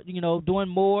 doing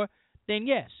more, then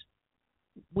yes,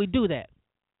 we do that.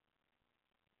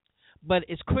 But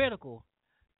it's critical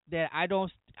that I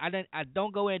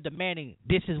don't go in demanding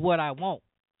this is what I want,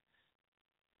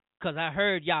 because I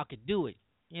heard y'all could do it,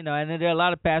 and then there are a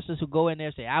lot of pastors who go in there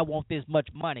and say, I want this much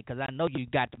money because I know you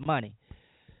got the money.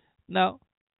 No,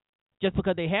 just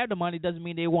because they have the money doesn't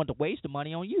mean they want to waste the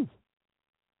money on you.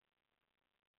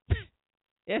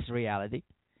 That's reality.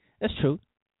 That's true.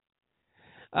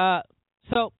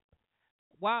 So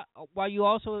while you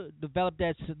also develop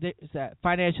that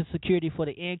financial security for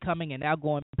the incoming and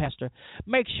outgoing pastor,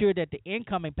 make sure that the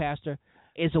incoming pastor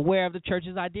is aware of the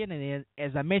church's identity. And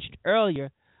as I mentioned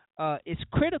earlier, it's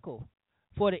critical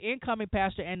for the incoming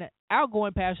pastor and the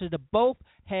outgoing pastor to both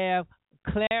have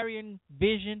clarion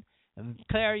vision and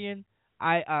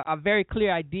a very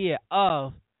clear idea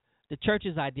of the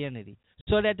church's identity,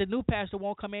 so that the new pastor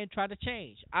won't come in and try to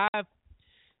change.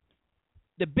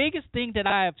 The biggest thing that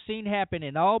I have seen happen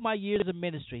in all my years of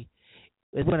ministry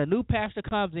is when a new pastor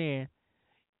comes in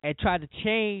and try to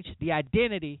change the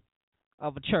identity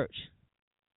of a church.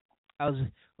 I was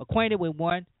acquainted with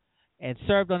one and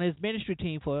served on his ministry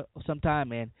team for some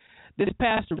time, and this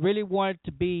pastor really wanted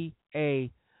to be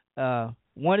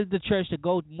wanted the church to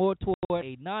go more toward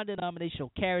a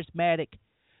non-denominational, charismatic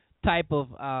type of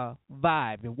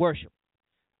vibe and worship.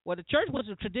 Well, the church was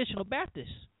a traditional Baptist,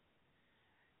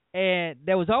 and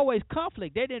there was always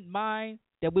conflict. They didn't mind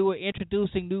that we were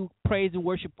introducing new praise and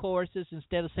worship choruses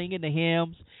instead of singing the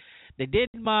hymns. They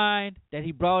didn't mind that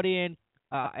he brought in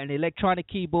an electronic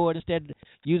keyboard instead of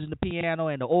using the piano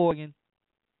and the organ.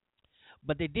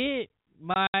 But they did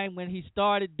mind when he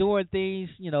started doing things,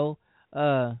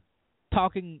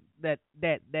 talking that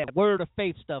word of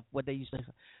faith stuff, what they used to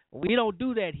say. We don't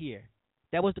do that here.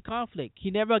 That was the conflict.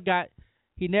 He never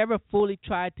fully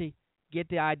tried to get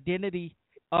the identity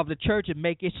of the church and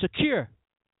make it secure.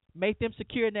 Make them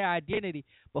secure in their identity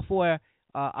before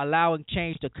allowing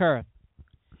change to occur.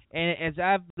 And as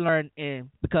I've learned,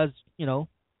 because,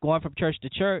 going from church to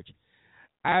church,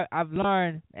 I've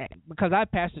learned, because I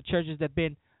pastored churches that have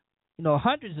been,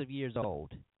 hundreds of years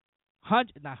old.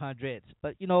 Not hundreds,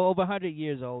 but, over 100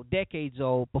 years old, decades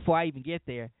old, before I even get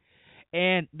there.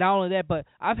 And not only that, but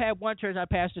I've had one church I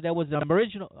pastored that was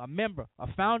a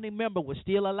founding member was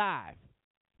still alive.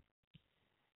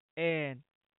 And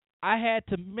I had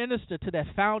to minister to that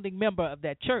founding member of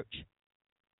that church.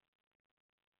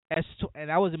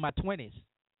 And I was in my 20s.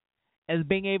 As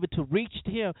being able to reach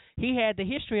to him. He had the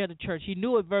history of the church. He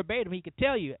knew it verbatim. He could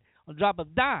tell you on the drop of a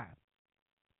dime.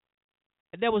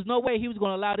 And there was no way he was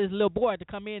going to allow this little boy to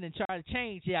come in and try to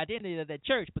change the identity of that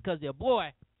church because the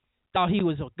boy thought he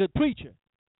was a good preacher.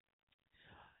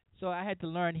 So I had to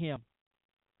learn him.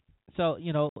 So,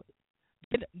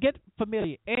 get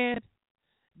familiar. And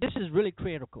this is really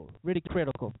critical. Blah,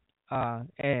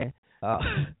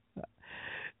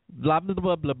 blah,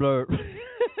 blah, blah, blah.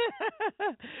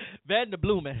 Van der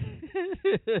Blumen.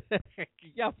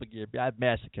 Y'all forgive me. I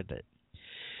massacred it.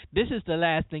 This is the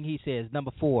last thing he says,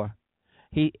 number 4.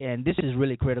 And this is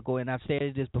really critical, and I've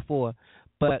said this before,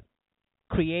 but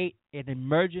create an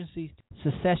emergency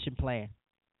succession plan.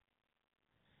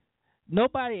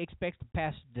 Nobody expects the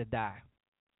pastor to die.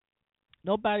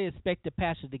 Nobody expects the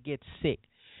pastor to get sick.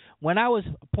 When I was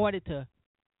appointed to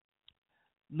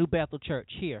New Bethel Church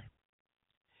here,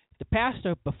 the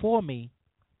pastor before me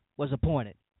was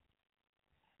appointed.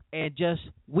 And just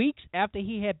weeks after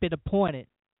he had been appointed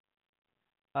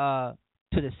to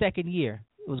the second year,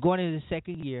 it was going into the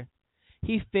second year,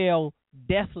 he fell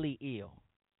deathly ill.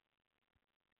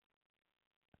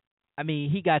 I mean,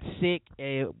 he got sick.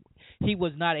 He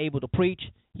was not able to preach.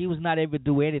 He was not able to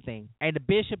do anything. And the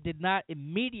bishop did not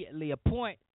immediately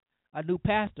appoint a new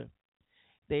pastor.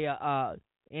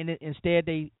 Instead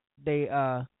they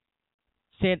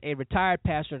sent a retired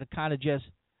pastor to kind of just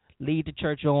lead the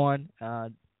church on,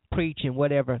 preach and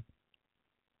whatever.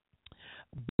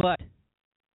 But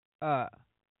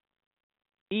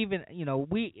even,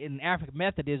 we in African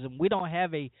Methodism, we don't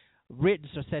have a written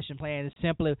succession plan. It's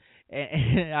simply,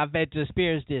 and I've had to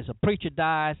experience this, a preacher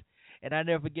dies, and I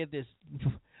never forget this.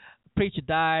 Preacher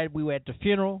died. We were at the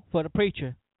funeral for the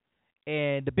preacher,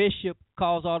 and the bishop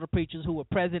calls all the preachers who were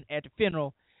present at the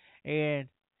funeral, and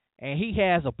he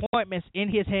has appointments in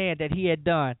his hand that he had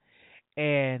done.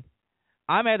 And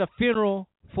I'm at a funeral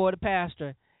for the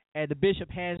pastor, and the bishop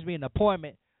hands me an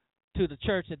appointment to the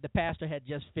church that the pastor had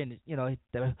just finished,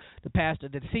 the pastor,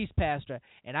 the deceased pastor,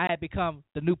 and I had become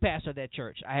the new pastor of that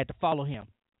church. I had to follow him.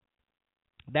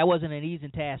 That wasn't an easy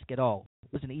task at all.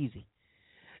 It wasn't easy,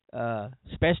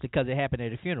 especially because it happened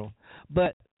at a funeral.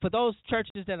 But for those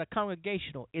churches that are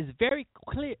congregational, it's very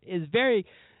clear, it's very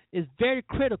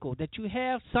critical that you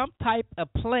have some type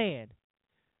of plan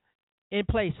in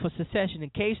place for succession in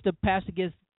case the pastor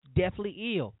gets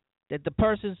deathly ill, that the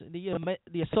persons,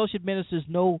 the associate ministers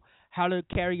know how to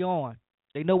carry on.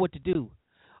 They know what to do.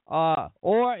 Or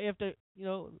if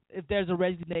there's a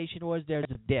resignation or if there's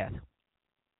a death.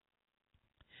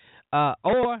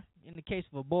 Or in the case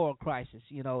of a moral crisis,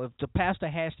 if the pastor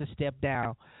has to step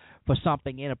down for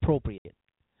something inappropriate,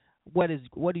 what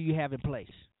do you have in place?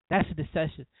 That's a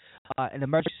succession, an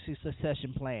emergency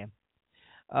succession plan.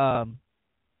 How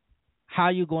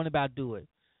are you going about do it?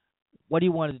 What do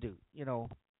you want to do?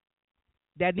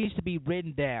 That needs to be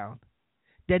written down.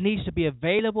 That needs to be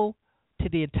available to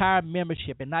the entire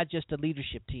membership and not just the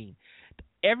leadership team.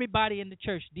 Everybody in the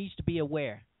church needs to be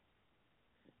aware.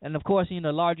 And, of course,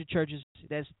 larger churches,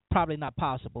 that's probably not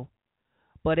possible.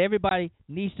 But everybody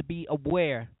needs to be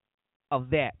aware of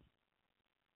that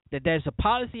there's a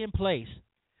policy in place.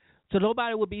 So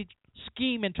nobody will be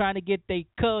scheming trying to get their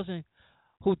cousin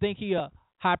who think he a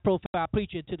high-profile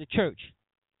preacher to the church.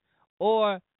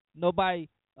 Or nobody,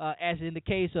 as in the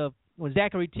case of when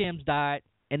Zachary Timms died,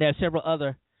 and there are several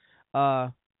other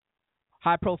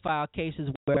high-profile cases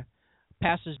where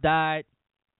pastors died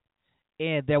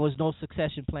and there was no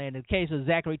succession plan. In the case of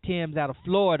Zachary Timms out of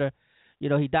Florida,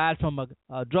 he died from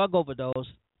a drug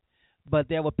overdose, but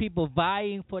there were people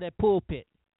vying for that pulpit.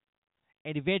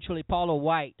 And eventually Paula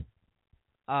White,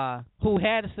 who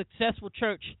had a successful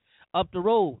church up the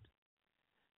road,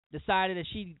 decided that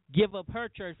she'd give up her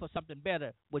church for something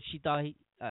better, which she thought he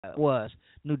was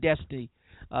New Destiny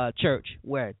Church,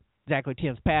 where Zachary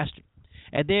Timms pastored.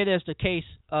 And then there's the case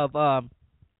of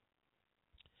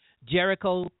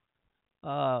Jericho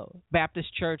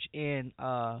Baptist Church in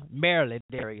Maryland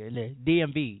area, the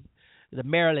DMV, the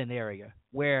Maryland area,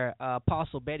 where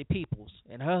Apostle Betty Peoples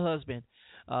and her husband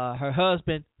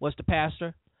was the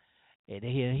pastor, and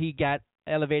he got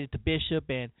elevated to bishop,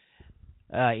 and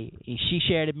she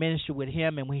shared a ministry with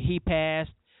him, and when he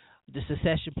passed, the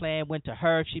succession plan went to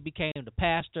her. She became the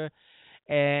pastor,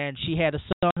 and she had a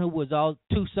son who was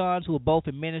two sons who were both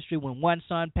in ministry. When one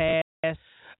son passed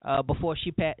before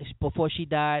she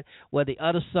died, where the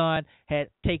other son had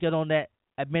taken on that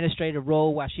administrative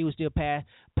role while she was still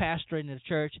pastoring the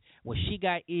church. When she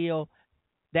got ill,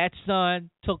 that son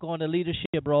took on the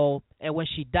leadership role, and when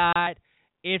she died,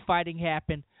 infighting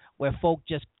happened where folk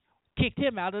just kicked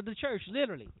him out of the church,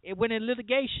 literally. It went in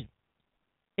litigation.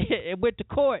 It went to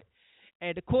court,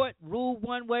 and the court ruled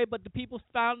one way, but the people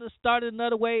started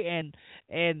another way,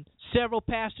 and several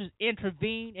pastors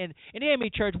intervened. And in the AME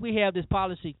Church, we have this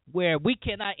policy where we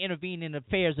cannot intervene in the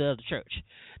affairs of the church.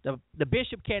 The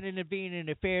bishop can't intervene in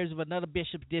the affairs of another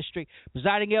bishop's district.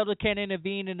 Presiding elder can't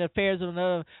intervene in the affairs of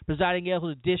another presiding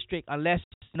elder's district unless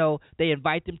they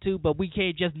invite them to, but we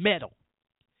can't just meddle.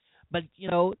 But,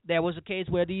 there was a case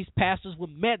where these pastors were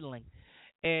meddling,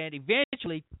 and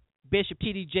eventually Bishop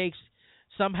T.D. Jakes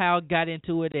somehow got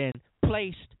into it and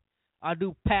placed a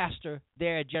new pastor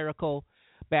there at Jericho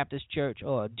Baptist Church,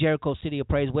 or Jericho City of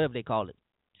Praise, whatever they call it.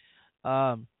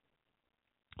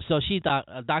 So she's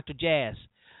Dr. Jazz.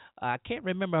 I can't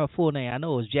remember her full name. I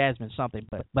know it was Jasmine something,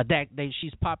 but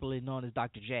she's popularly known as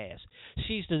Dr. Jazz.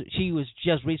 She was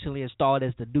just recently installed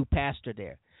as the new pastor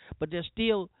there. But there's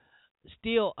still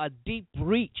a deep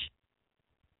reach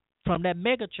from that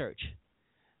mega church.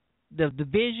 The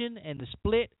division and the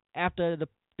split after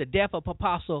the death of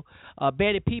Apostle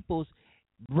Betty Peoples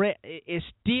is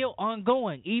still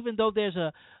ongoing, even though there's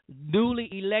a newly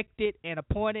elected and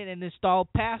appointed and installed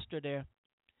pastor there.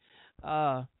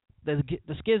 The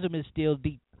schism is still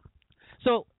deep.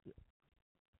 So,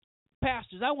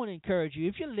 pastors, I want to encourage you,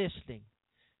 if you're listening,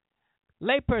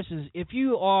 laypersons, if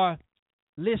you are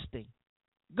listening,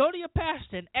 go to your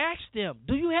pastor and ask them,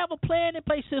 do you have a plan in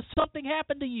place if something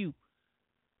happened to you?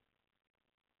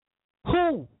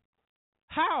 Who?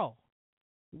 How?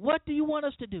 What do you want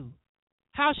us to do?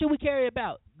 How should we carry it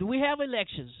out? Do we have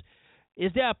elections?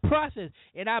 Is there a process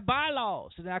in our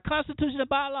bylaws, in our constitution and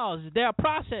bylaws? Is there a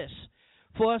process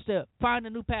for us to find a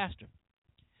new pastor?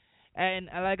 And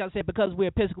like I said, because we're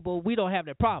Episcopal, we don't have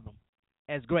that problem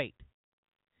as great.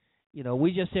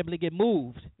 We just simply get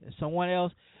moved. Someone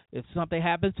else, if something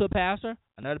happens to a pastor,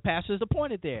 another pastor is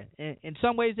appointed there. And in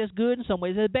some ways that's good, in some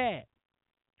ways that's bad.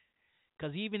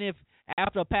 Because even if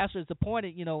after a pastor is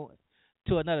appointed,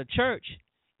 to another church,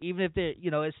 even if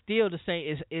it's still the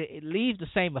same, it leaves the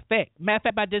same effect. Matter of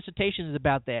fact, my dissertation is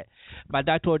about that. My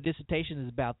doctoral dissertation is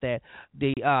about that.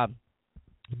 The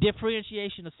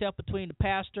differentiation of self between the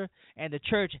pastor and the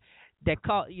church that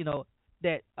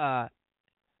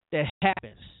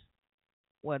happens.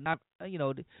 Well, not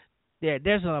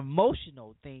there's an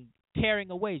emotional thing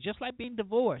tearing away, just like being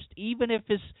divorced. Even if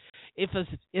it's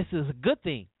a good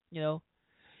thing,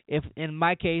 If in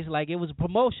my case, like it was a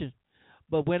promotion,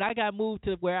 but when I got moved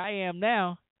to where I am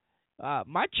now,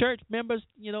 my church members,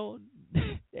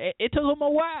 it took them a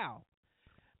while.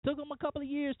 It took them a couple of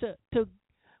years to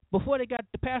before they got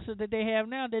the pastor that they have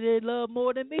now that they love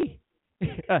more than me.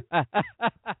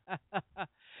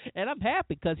 And I'm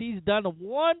happy because he's done a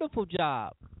wonderful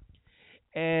job,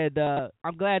 and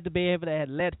I'm glad to be able to have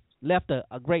left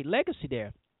a great legacy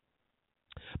there.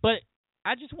 But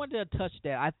I just wanted to touch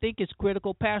that. I think it's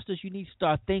critical. Pastors, you need to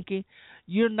start thinking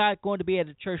you're not going to be at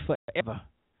the church forever.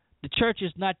 The church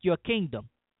is not your kingdom.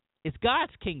 It's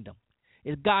God's kingdom.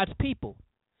 It's God's people.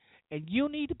 And you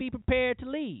need to be prepared to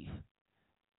leave.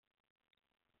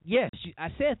 Yes, I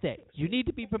said that. You need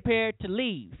to be prepared to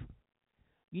leave.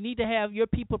 You need to have your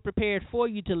people prepared for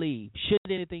you to leave,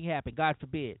 should anything happen, God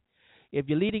forbid. If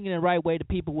you're leading in the right way, the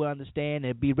people will understand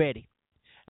and be ready.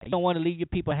 You don't want to leave your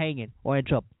people hanging or in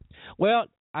trouble. Well,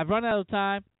 I've run out of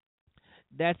time.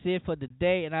 That's it for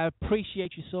today, and I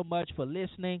appreciate you so much for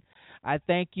listening. I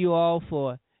thank you all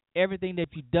for everything that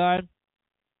you've done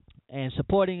and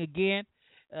supporting again.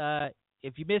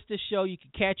 If you missed this show, you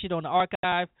can catch it on the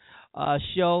archive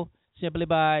show simply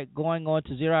by going on to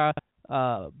Zera,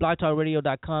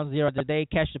 blogtalkradio.com, Zera Today.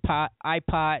 Catch the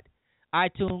iPod,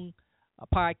 iTunes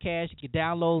podcast. You can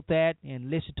download that and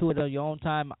listen to it on your own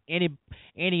time.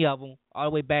 Any of them, all the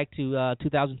way back to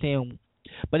 2010.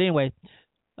 But anyway,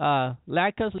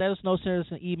 like us, let us know, send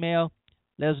us an email.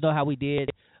 Let us know how we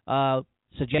did.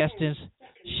 Suggestions,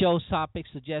 show topics,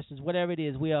 suggestions, whatever it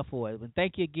is, we are for it. And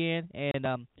thank you again,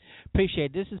 and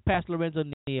appreciate it. This is Pastor Lorenzo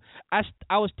Neal.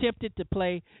 I was tempted to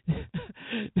play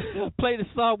the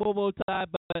song one more time,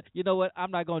 but you know what? I'm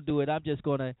not going to do it. I'm just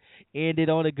going to end it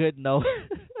on a good note.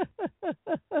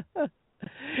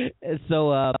 And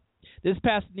so this is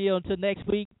Pastor Neal. Until next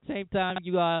week, same time,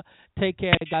 you take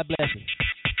care. God bless you.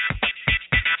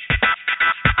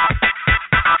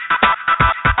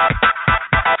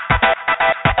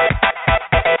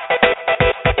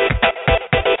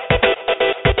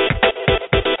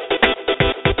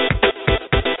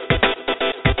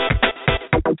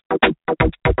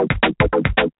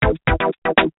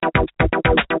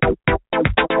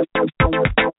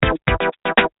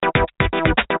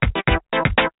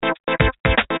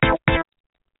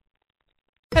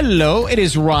 Hello, it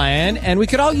is Ryan, and we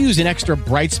could all use an extra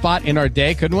bright spot in our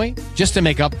day, couldn't we? Just to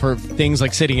make up for things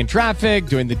like sitting in traffic,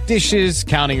 doing the dishes,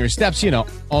 counting your steps,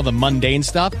 all the mundane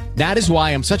stuff. That is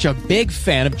why I'm such a big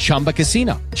fan of Chumba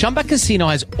Casino. Chumba Casino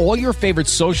has all your favorite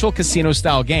social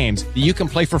casino-style games that you can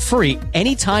play for free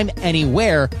anytime,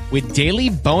 anywhere with daily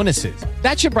bonuses.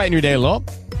 That should brighten your day a little.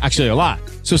 Actually, a lot.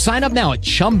 So sign up now at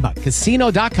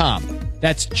ChumbaCasino.com.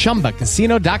 That's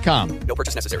ChumbaCasino.com. No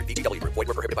purchase necessary. VGW Group. Void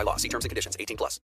where prohibited by law. See terms and conditions. 18+.